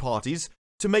raiding parties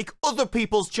to make other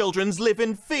people's children live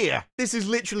in fear. This is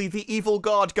literally the evil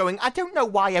guard going, I don't know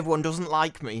why everyone doesn't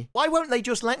like me. Why won't they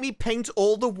just let me paint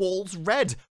all the walls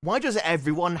red? Why does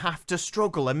everyone have to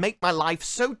struggle and make my life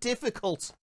so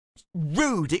difficult?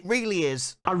 Rude, it really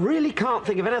is. I really can't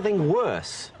think of anything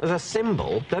worse as a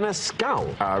symbol than a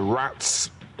skull. A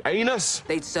rat's anus?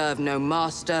 They'd serve no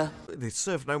master. They'd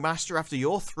serve no master after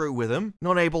you're through with them.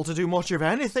 Not able to do much of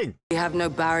anything. We have no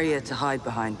barrier to hide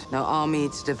behind, no army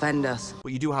to defend us.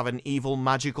 But you do have an evil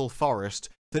magical forest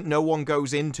that no one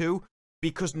goes into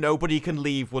because nobody can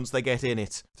leave once they get in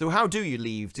it. So how do you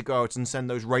leave to go out and send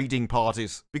those raiding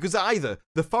parties? Because either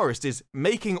the forest is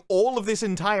making all of this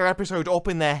entire episode up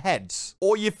in their heads,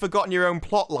 or you've forgotten your own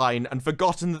plot line and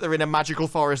forgotten that they're in a magical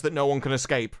forest that no one can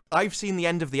escape. I've seen the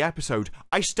end of the episode.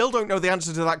 I still don't know the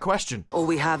answer to that question. All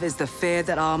we have is the fear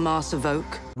that our masks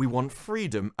evoke. We want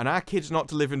freedom and our kids not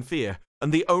to live in fear.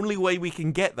 And the only way we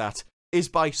can get that is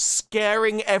by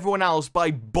scaring everyone else by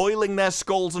boiling their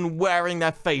skulls and wearing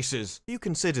their faces. You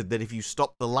considered that if you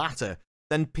stopped the latter,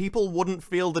 then people wouldn't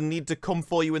feel the need to come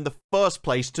for you in the first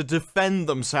place to defend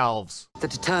themselves. The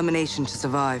determination to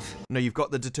survive. No, you've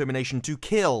got the determination to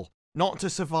kill, not to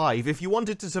survive. If you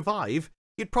wanted to survive,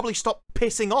 you'd probably stop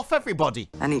pissing off everybody.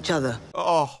 And each other.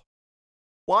 Oh.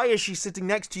 Why is she sitting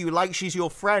next to you like she's your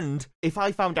friend? If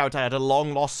I found out I had a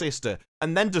long-lost sister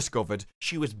and then discovered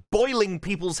she was boiling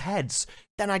people's heads,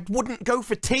 then I wouldn't go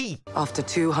for tea. After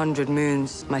 200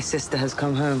 moons, my sister has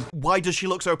come home. Why does she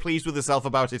look so pleased with herself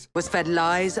about it? Was fed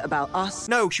lies about us?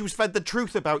 No, she was fed the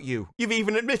truth about you. You've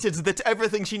even admitted that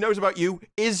everything she knows about you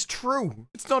is true.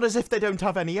 It's not as if they don't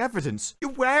have any evidence. You're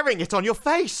wearing it on your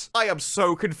face. I am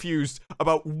so confused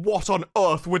about what on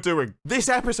earth we're doing. This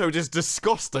episode is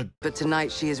disgusting. But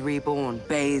tonight she is reborn,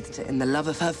 bathed in the love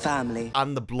of her family.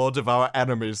 And the blood of our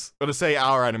enemies. I'm gonna say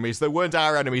our enemies. They weren't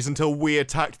our enemies until we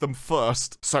attacked them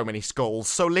first. So many skulls,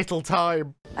 so little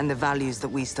time. And the values that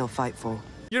we still fight for.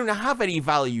 You don't have any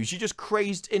values. You're just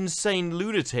crazed, insane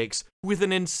lunatics with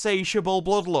an insatiable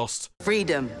bloodlust.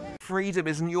 Freedom. Freedom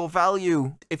isn't your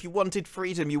value. If you wanted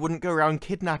freedom, you wouldn't go around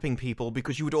kidnapping people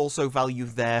because you would also value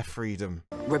their freedom.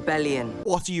 Rebellion.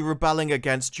 What are you rebelling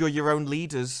against? You're your own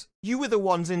leaders. You were the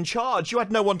ones in charge. You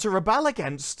had no one to rebel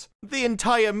against. The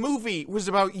entire movie was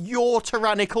about your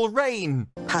tyrannical reign.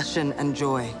 Passion and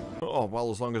joy. Oh, well,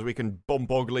 as long as we can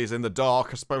bump uglies in the dark,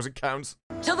 I suppose it counts.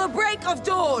 till the break of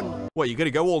dawn. What, you're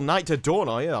gonna go all night to dawn,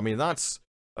 are you? I mean, that's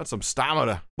some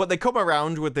stamina. But they come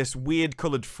around with this weird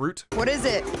coloured fruit. What is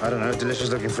it? I don't know,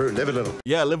 delicious looking fruit. Live a little.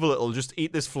 Yeah, live a little. Just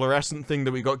eat this fluorescent thing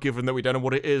that we got given that we don't know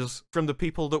what it is. From the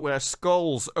people that wear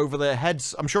skulls over their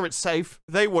heads. I'm sure it's safe.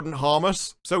 They wouldn't harm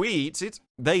us. So he eats it,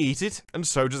 they eat it, and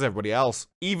so does everybody else.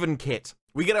 Even Kitt.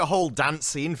 We get a whole dance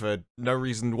scene for no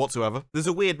reason whatsoever. There's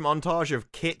a weird montage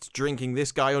of Kitt drinking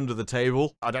this guy under the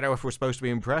table. I don't know if we're supposed to be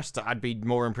impressed. I'd be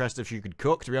more impressed if she could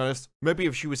cook, to be honest. Maybe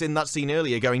if she was in that scene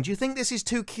earlier going, do you think this is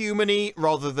too cumin-y,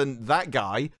 rather than that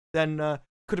guy, then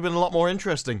could have been a lot more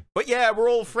interesting. But yeah, we're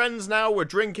all friends now. We're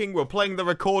drinking, we're playing the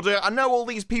recorder. I know all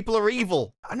these people are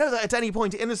evil. I know that at any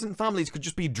point, innocent families could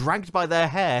just be dragged by their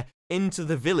hair into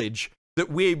the village that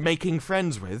we're making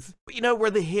friends with. But you know, we're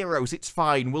the heroes, it's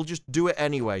fine, we'll just do it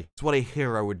anyway. It's what a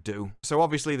hero would do. So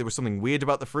obviously there was something weird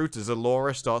about the fruit as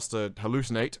Elora starts to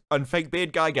hallucinate, and fake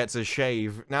beard guy gets a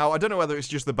shave. Now, I don't know whether it's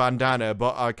just the bandana,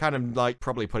 but I kind of like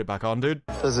probably put it back on, dude.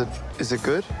 Is it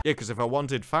good? Yeah, because if I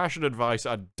wanted fashion advice,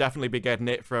 I'd definitely be getting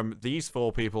it from these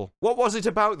 4 people. What was it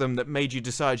about them that made you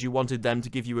decide you wanted them to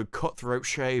give you a cutthroat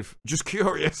shave? Just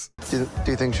curious. Do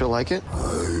you think she'll like it?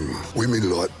 Women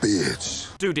like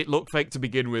beards. Dude, it looked fake to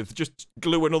begin with. Just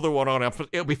glue another one on.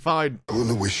 It'll be fine. I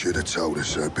wonder wish you'd have told us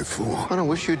so before. I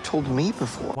wish you'd told me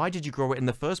before. Why did you grow it in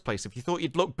the first place if you thought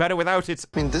you'd look better without it?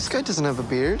 I mean, this guy doesn't have a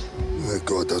beard. That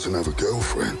guy doesn't have a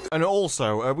girlfriend. And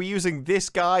also, are we using this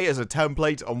guy as a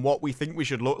template on what we think we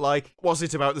should look like? Was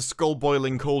it about the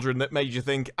skull-boiling cauldron that made you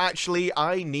think, actually,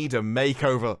 I need a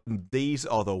makeover? And these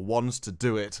are the ones to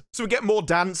do it. So we get more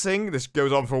dancing. This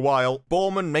goes on for a while.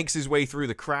 Borman makes his way through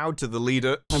the crowd to the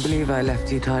leader. I believe I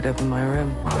left you tied up in my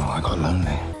room. Oh, I got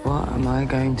lonely. What am I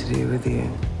going to do with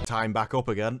you? Time back up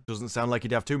again. Doesn't sound like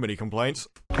you'd have too many complaints.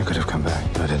 I could have come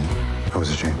back, but I didn't. I was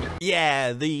ashamed.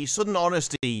 Yeah, the sudden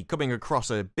honesty coming across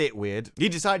a bit weird. He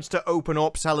decides to open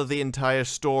up, tell her the entire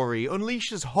story, unleash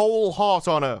his whole heart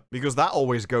on her, because that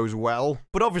always goes well.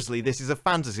 But obviously, this is a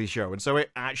fantasy show, and so it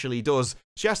actually does.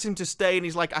 She asked him to stay, and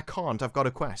he's like, I can't, I've got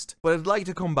a quest. But I'd like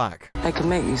to come back. I can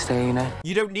make you stay, you know.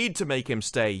 You don't need to make him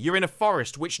stay. You're in a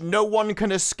forest which no one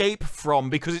can escape from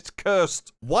because it's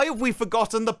cursed. Why have we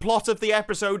forgotten the plot of the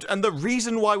episode and the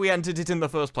reason why we entered it in the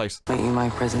first place? Make you my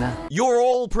prisoner. You're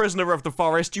all prisoner of the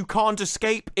forest. You can't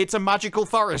escape. It's a magical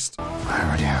forest. I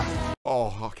already am.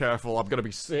 Oh, careful, I'm gonna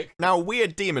be sick. Now,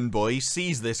 weird demon boy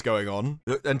sees this going on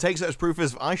and takes it as proof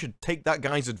as I should take that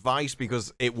guy's advice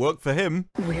because it worked for him.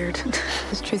 Weird.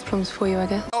 There's truth plums for you, I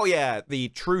guess. Oh yeah, the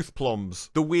truth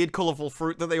plums. The weird colourful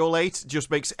fruit that they all ate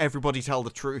just makes everybody tell the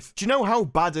truth. Do you know how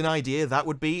bad an idea that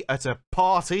would be at a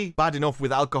party? Bad enough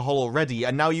with alcohol already,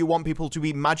 and now you want people to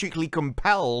be magically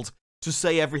compelled to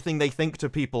say everything they think to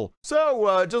people.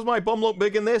 So, does my bum look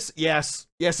big in this? Yes.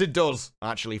 Yes, it does.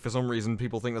 Actually, for some reason,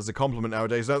 people think that's a compliment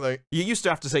nowadays, don't they? You used to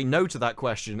have to say no to that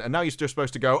question, and now you're just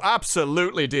supposed to go,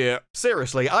 absolutely, dear.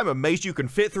 Seriously, I'm amazed you can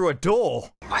fit through a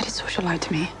door. Why did Social lie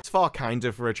to me? It's far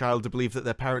kinder for a child to believe that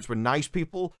their parents were nice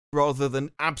people, rather than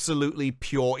absolutely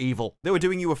pure evil. They were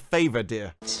doing you a favor,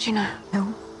 dear. Did you know?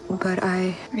 No. But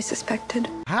I suspected.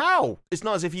 How? It's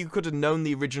not as if you could have known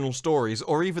the original stories,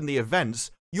 or even the events.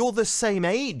 You're the same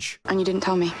age. And you didn't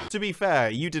tell me. To be fair,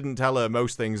 you didn't tell her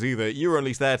most things either. You were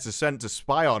only there to send to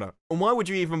spy on her. And why would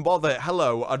you even bother?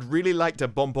 Hello, I'd really like to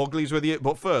bump uglies with you,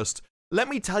 but first, let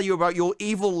me tell you about your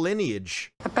evil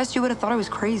lineage. At best, you would have thought I was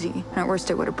crazy. And at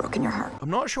worst, it would have broken your heart. I'm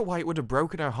not sure why it would have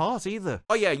broken her heart either.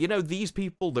 Oh yeah, you know, these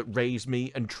people that raised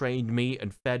me and trained me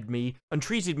and fed me and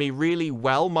treated me really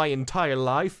well my entire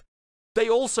life, they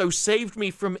also saved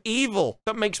me from evil.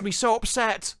 That makes me so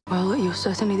upset. Well, you're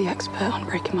certainly the expert on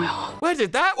breaking my heart. Where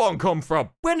did that one come from?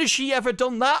 When has she ever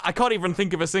done that? I can't even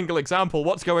think of a single example.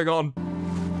 What's going on?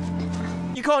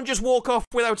 You can't just walk off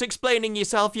without explaining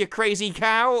yourself, you crazy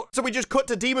cow. So we just cut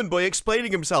to Demon Boy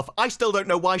explaining himself. I still don't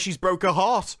know why she's broke her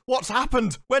heart. What's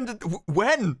happened? When?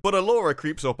 But Elora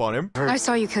creeps up on him. I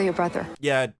saw you kill your brother.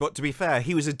 Yeah, but to be fair,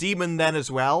 he was a demon then as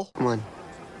well.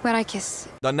 When I kiss.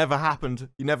 That never happened.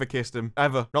 You never kissed him.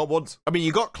 Ever. Not once. I mean,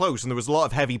 you got close and there was a lot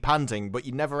of heavy panting, but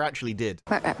you never actually did.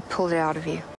 I pulled it out of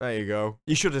you. There you go.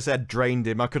 You should have said drained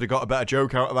him. I could have got a better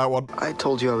joke out of that one. I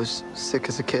told you I was sick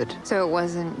as a kid. So it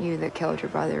wasn't you that killed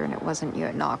your brother, and it wasn't you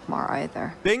at Nockmar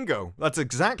either. Bingo. That's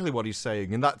exactly what he's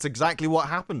saying, and that's exactly what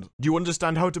happened. Do you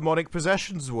understand how demonic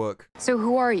possessions work? So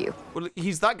who are you? Well,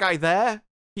 he's that guy there.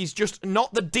 He's just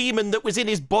not the demon that was in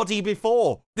his body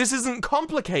before. This isn't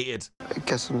complicated. I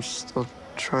guess I'm still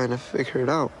trying to figure it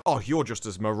out. Oh, you're just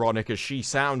as moronic as she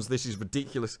sounds. This is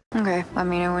ridiculous. Okay, let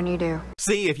me know when you do.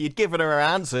 See, if you'd given her her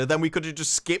answer, then we could have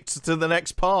just skipped to the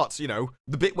next part, you know.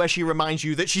 The bit where she reminds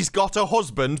you that she's got a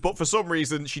husband, but for some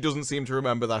reason, she doesn't seem to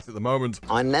remember that at the moment.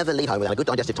 I never leave home without a good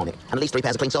digestive tonic and at least 3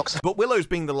 pairs of clean socks. But Willow's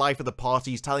being the life of the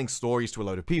party, telling stories to a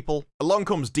load of people. Along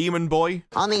comes Demon Boy.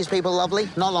 Aren't these people lovely?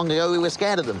 Not long ago, we were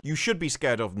scared of them. You should be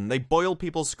scared of them. They boil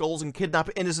people's skulls and kidnap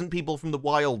innocent people from the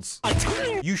wilds.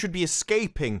 You should be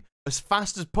escaping as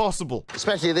fast as possible.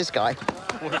 Especially this guy.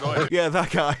 Yeah,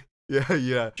 that guy. Yeah.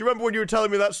 Do you remember when you were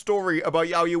telling me that story about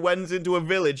how you went into a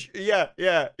village? Yeah,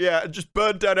 and just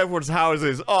burned down everyone's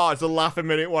houses. Oh, it's a laugh a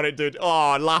minute what it did.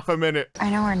 Oh, laugh a minute. I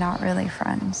know we're not really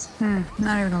friends.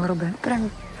 Not even a little bit. But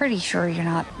I'm pretty sure you're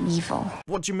not evil.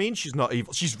 What do you mean she's not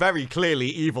evil? She's very clearly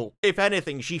evil. If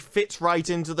anything, she fits right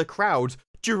into the crowd.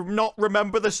 Do you not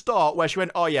remember the start where she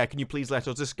went, oh yeah, can you please let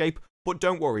us escape? But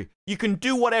don't worry, you can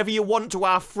do whatever you want to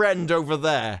our friend over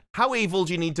there. How evil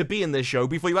do you need to be in this show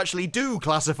before you actually do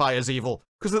classify as evil?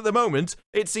 Because at the moment,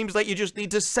 it seems like you just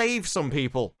need to save some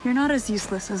people. You're not as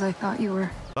useless as I thought you were.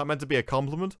 That meant to be a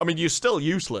compliment? I mean, you're still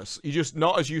useless. You're just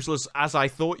not as useless as I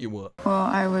thought you were. Well,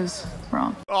 I was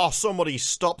wrong. Oh, somebody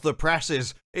stop the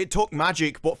presses. It took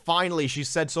magic, but finally she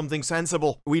said something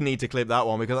sensible. We need to clip that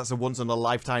one because that's a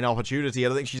once-in-a-lifetime opportunity. I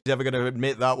don't think she's ever going to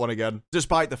admit that one again,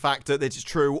 despite the fact that it's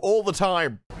true all the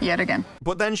time. Yet again.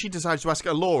 But then she decides to ask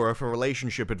Elora for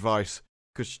relationship advice,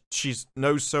 because she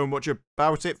knows so much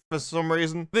about it for some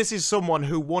reason. This is someone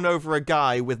who won over a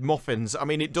guy with muffins. I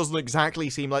mean, it doesn't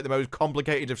exactly seem like the most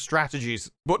complicated of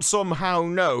strategies, but somehow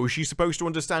no, she's supposed to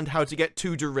understand how to get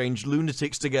two deranged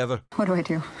lunatics together. What do I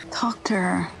do? Talk to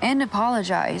her and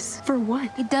apologize. For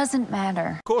what? It doesn't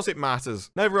matter. Of course it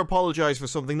matters. Never apologize for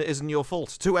something that isn't your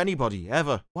fault, to anybody,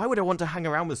 ever. Why would I want to hang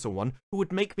around with someone who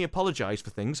would make me apologize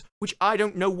for things which I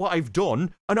don't know what I've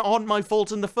done and aren't my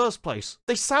fault in the first place?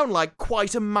 They sound like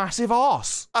quite a massive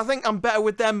arse. I think I'm better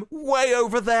with them way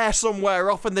over there somewhere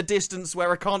off in the distance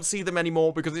where I can't see them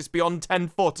anymore because it's beyond 10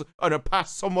 foot and are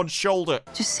past someone's shoulder.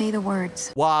 Just say the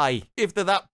words. Why? If they're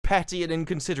that petty and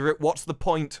inconsiderate, what's the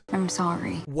point? I'm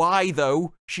sorry. Why,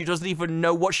 though? She doesn't even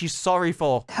know what she's sorry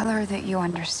for. Tell her that you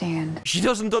understand. She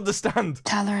doesn't understand.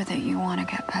 Tell her that you want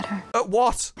to get better. At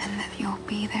what? And that you'll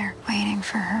be there waiting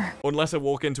for her. Unless I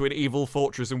walk into an evil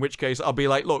fortress, in which case I'll be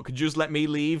like, look, could you just let me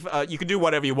leave? You can do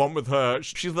whatever you want with her.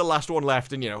 She's the last one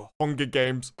left in, you know, Hunger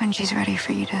Games. When she's ready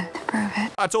for you to prove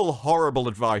it. That's all horrible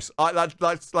advice.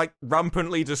 That's like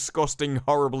rampantly disgusting,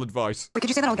 horrible advice. Wait, could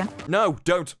you say that all again? No,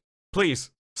 don't.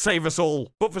 Please. Save us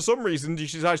all. But for some reason, she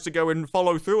decides to go and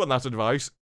follow through on that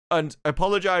advice and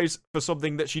apologize for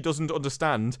something that she doesn't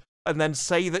understand and then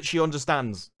say that she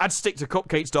understands. I'd stick to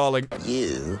cupcakes, darling.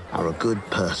 You are a good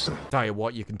person. Tell you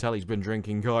what, you can tell he's been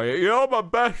drinking, can't you? You're my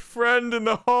best friend in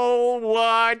the whole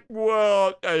wide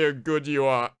world. How good you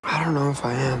are. I don't know if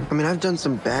I am. I mean, I've done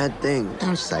some bad things.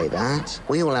 Don't say that.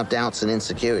 We all have doubts and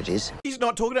insecurities. He's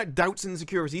not talking about doubts and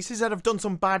insecurities. He said I've done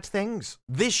some bad things.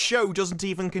 This show doesn't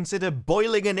even consider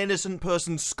boiling an innocent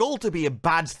person's skull to be a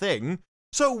bad thing.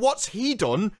 So what's he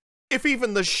done? If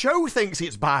even the show thinks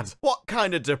it's bad. What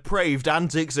kind of depraved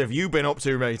antics have you been up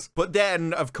to, mate? But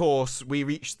then, of course, we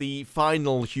reach the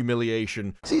final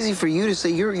humiliation. It's easy for you to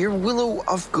say you're Willow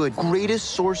of Good,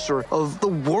 greatest sorcerer of the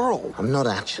world. I'm not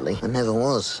actually. I never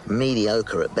was.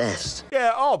 Mediocre at best.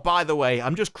 Yeah, oh, by the way,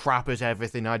 I'm just crap at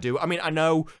everything I do. I mean, I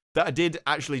know that I did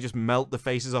actually just melt the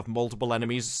faces off multiple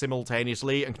enemies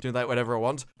simultaneously and can do that whenever I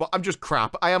want. But I'm just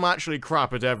crap. I am actually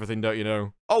crap at everything, don't you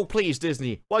know? Oh, please,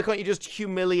 Disney. Why can't you just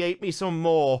humiliate me some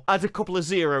more? Add a couple of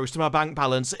zeros to my bank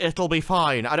balance. It'll be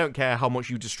fine. I don't care how much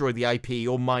you destroy the IP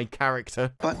or my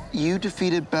character. But you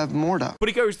defeated Bavmorda. But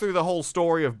he goes through the whole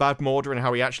story of Bavmorda and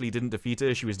how he actually didn't defeat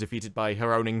her. She was defeated by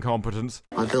her own incompetence.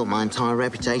 I built my entire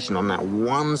reputation on that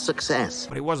one success.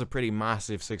 But it was a pretty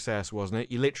massive success, wasn't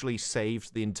it? You literally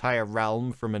saved the entire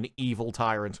realm from an evil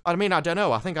tyrant. I mean, I don't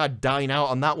know. I think I'd dine out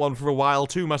on that one for a while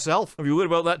too myself. Have you heard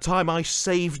about that time I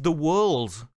saved the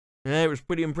world? Yeah, it was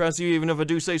pretty impressive, even if I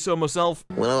do say so myself.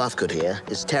 Willow Ufgood here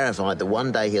is terrified that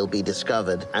one day he'll be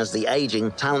discovered as the aging,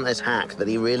 talentless hack that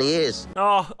he really is.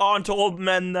 Oh, aren't all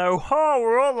men, though? Oh,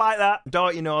 we're all like that.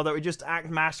 Don't you know that we just act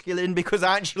masculine? Because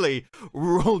actually,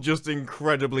 we're all just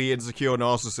incredibly insecure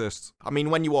narcissists. I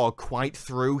mean, when you are quite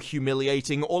through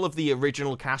humiliating all of the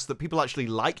original cast that people actually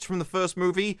liked from the first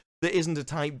movie that isn't a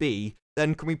Type B,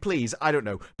 then can we please, I don't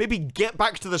know, maybe get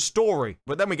back to the story?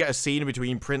 But then we get a scene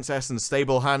between Princess and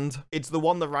Stablehand. It's the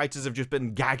one the writers have just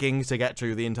been gagging to get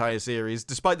to the entire series,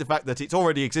 despite the fact that it's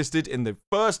already existed in the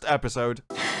first episode.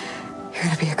 You're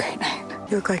gonna be a great knight.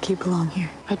 You look like you belong here.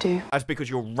 I do. That's because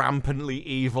you're rampantly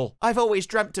evil. I've always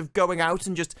dreamt of going out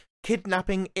and just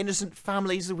kidnapping innocent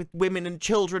families with women and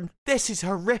children. This is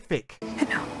horrific. I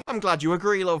know. I'm glad you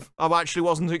agree, love. I actually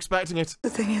wasn't expecting it. The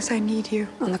thing is, I need you.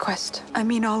 On the quest. I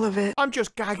mean all of it. I'm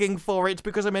just gagging for it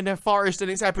because I'm in a forest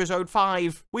and it's episode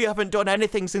 5. We haven't done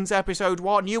anything since episode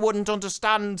 1. You wouldn't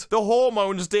understand. The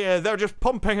hormones, dear, they're just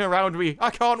pumping around me. I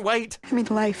can't wait. I mean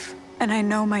life. And I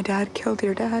know my dad killed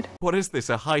your dad. What is this,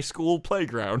 a high school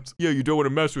playground? Yeah, you don't want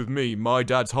to mess with me. My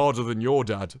dad's harder than your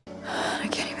dad. I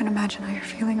can't even imagine how you're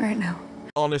feeling right now.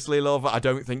 Honestly, love, I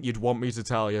don't think you'd want me to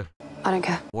tell you. I don't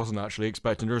care. Wasn't actually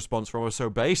expecting a response from us so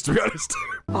base, to be honest.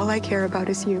 All I care about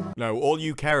is you. No, all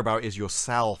you care about is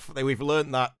yourself. We've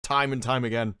learned that time and time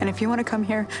again. And if you want to come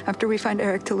here after we find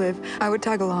Eric to live, I would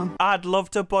tag along. I'd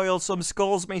love to boil some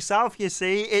skulls myself, you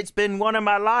see. It's been one of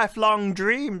my lifelong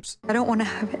dreams. I don't want to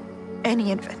have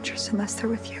any adventures unless they're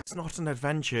with you. It's not an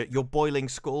adventure. You're boiling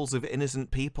skulls of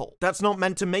innocent people. That's not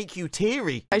meant to make you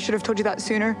teary. I should have told you that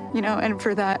sooner, you know, and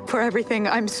for everything,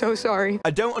 I'm so sorry.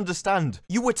 I don't understand.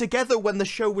 You were together when the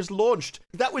show was launched.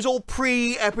 That was all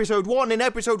pre-episode 1. In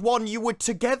episode 1, you were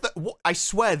together. What? I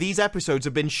swear, these episodes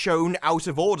have been shown out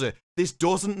of order. This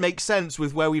doesn't make sense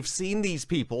with where we've seen these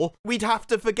people. We'd have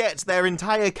to forget their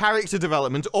entire character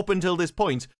development up until this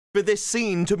point for this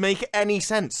scene to make any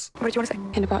sense. What did you want to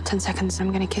say? In about 10 seconds,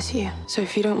 I'm gonna kiss you. So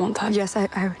if you don't want that... Yes, I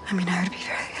mean, I would be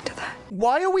very into that.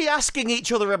 Why are we asking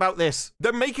each other about this?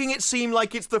 They're making it seem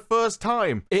like it's the first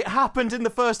time. It happened in the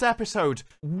first episode.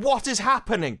 What is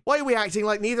happening? Why are we acting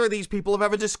like neither of these people have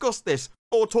ever discussed this,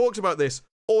 or talked about this,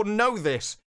 or know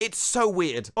this? It's so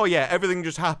weird. Oh yeah, everything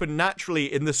just happened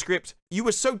naturally in the script. You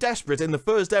were so desperate in the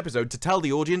first episode to tell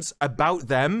the audience about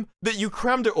them that you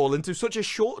crammed it all into such a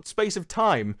short space of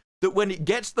time that when it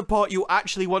gets to the part you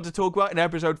actually want to talk about in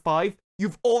episode 5,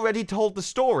 you've already told the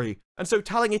story. And so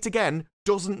telling it again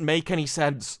doesn't make any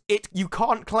sense. You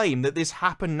can't claim that this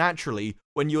happened naturally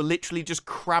when you're literally just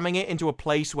cramming it into a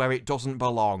place where it doesn't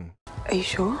belong. Are you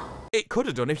sure? It could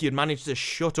have done if you'd managed to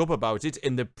shut up about it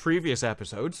in the previous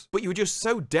episodes, but you were just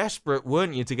so desperate,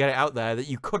 weren't you, to get it out there that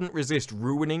you couldn't resist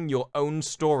ruining your own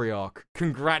story arc.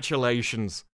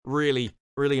 Congratulations. Really,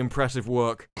 really impressive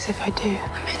work. As if I do,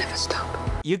 I may never stop.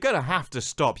 You're gonna have to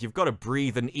stop. You've got to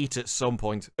breathe and eat at some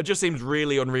point. It just seems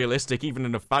really unrealistic, even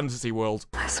in a fantasy world.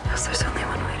 I suppose there's only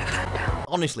one way to find out.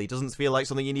 Honestly, doesn't feel like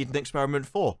something you need an experiment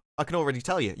for. I can already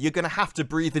tell you, you're gonna have to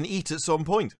breathe and eat at some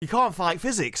point. You can't fight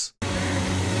physics.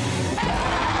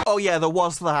 Oh yeah, there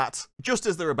was that. Just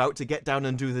as they're about to get down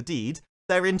and do the deed,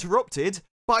 they're interrupted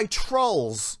by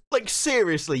trolls. Like,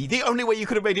 seriously, the only way you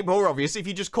could have made it more obvious if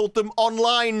you just called them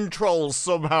online trolls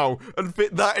somehow and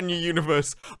fit that in your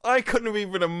universe. I couldn't have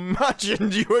even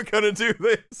imagined you were gonna do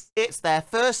this. It's their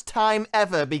first time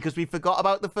ever because we forgot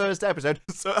about the first episode,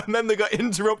 and then they got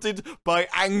interrupted by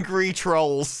angry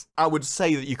trolls. I would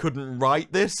say that you couldn't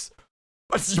write this,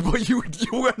 but you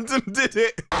went and did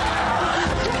it.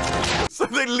 So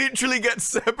they literally get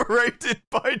separated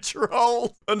by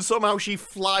trolls, and somehow she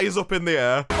flies up in the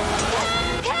air.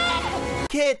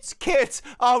 Kitt!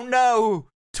 Oh no!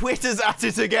 Twitter's at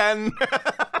it again!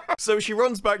 So she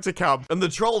runs back to camp, and the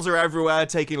trolls are everywhere,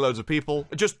 taking loads of people,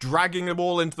 just dragging them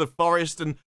all into the forest,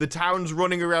 and the town's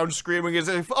running around screaming as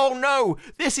if, oh no,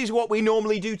 this is what we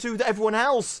normally do to everyone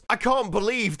else. I can't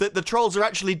believe that the trolls are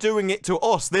actually doing it to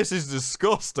us. This is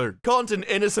disgusting. Can't an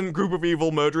innocent group of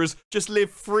evil murderers just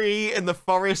live free in the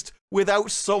forest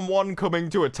without someone coming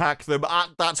to attack them?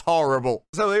 That's horrible.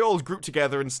 So they all group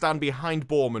together and stand behind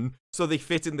Borman so they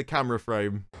fit in the camera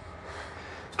frame.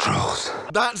 Trolls.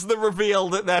 That's the reveal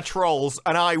that they're trolls,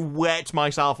 and I wet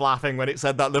myself laughing when it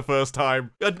said that the first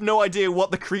time. I had no idea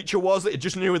what the creature was, it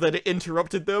just knew that it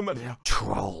interrupted them, and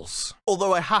trolls.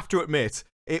 Although I have to admit,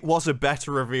 it was a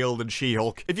better reveal than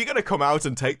She-Hulk. If you're gonna come out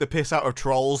and take the piss out of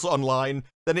trolls online,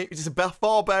 then it's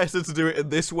far better to do it in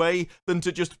this way than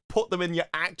to just put them in your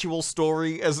actual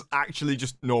story as actually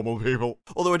just normal people.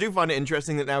 Although I do find it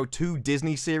interesting that now 2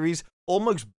 Disney series,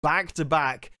 almost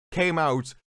back-to-back, came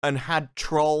out and had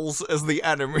trolls as the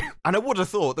enemy. And I would have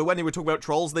thought that when they were talking about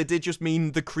trolls, they did just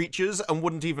mean the creatures and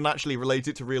wouldn't even actually relate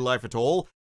it to real life at all,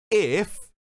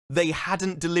 if they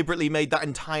hadn't deliberately made that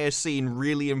entire scene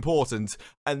really important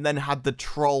and then had the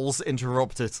trolls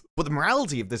interrupt it. But the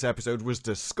morality of this episode was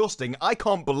disgusting. I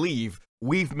can't believe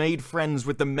we've made friends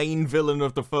with the main villain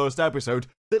of the first episode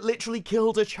that literally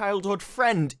killed a childhood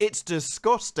friend. It's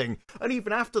disgusting. And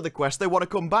even after the quest, they want to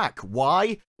come back.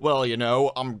 Why? Well, you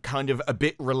know, I'm kind of a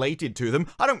bit related to them.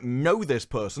 I don't know this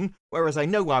person, whereas I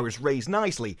know I was raised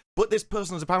nicely. But this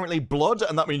person is apparently blood,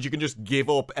 and that means you can just give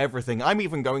up everything. I'm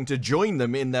even going to join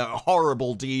them in their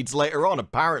horrible deeds later on,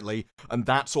 apparently. And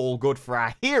that's all good for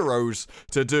our heroes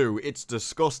to do. It's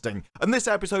disgusting. And this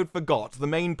episode forgot the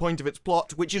main point of its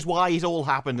plot, which is why it all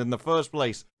happened in the first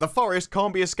place. The forest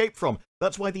can't be escaped from.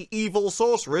 That's why the evil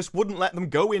sorceress wouldn't let them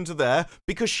go into there,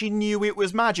 because she knew it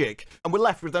was magic. And we're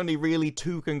left with only really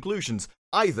two conclusions.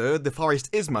 Either the forest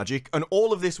is magic, and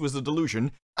all of this was a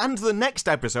delusion, and the next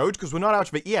episode, because we're not out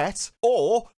of it yet,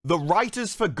 or the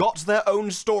writers forgot their own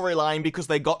storyline because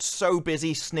they got so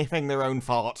busy sniffing their own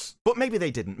farts. But maybe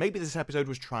they didn't. Maybe this episode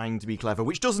was trying to be clever,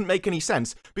 which doesn't make any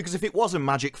sense, because if it was a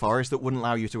magic forest that wouldn't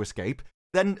allow you to escape,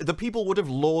 then the people would have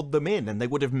lured them in and they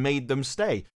would have made them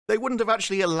stay. They wouldn't have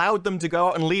actually allowed them to go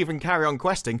out and leave and carry on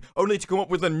questing, only to come up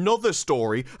with another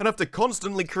story and have to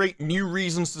constantly create new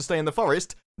reasons to stay in the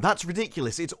forest. That's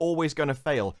ridiculous. It's always going to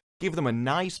fail. Give them a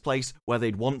nice place where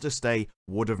they'd want to stay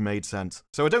would have made sense.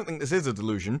 So I don't think this is a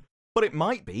delusion, but it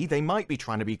might be. They might be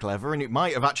trying to be clever, and it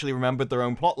might have actually remembered their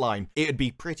own plotline. It'd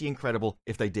be pretty incredible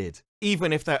if they did.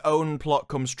 Even if their own plot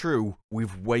comes true,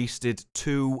 we've wasted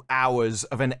 2 hours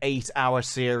of an 8-hour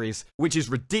series, which is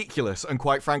ridiculous, and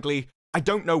quite frankly, I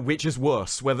don't know which is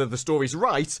worse, whether the story's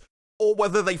right, or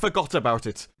whether they forgot about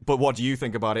it. But what do you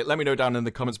think about it? Let me know down in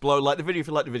the comments below. Like the video if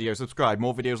you like the video, subscribe.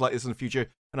 More videos like this in the future,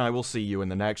 and I will see you in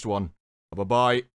the next one. Bye-bye.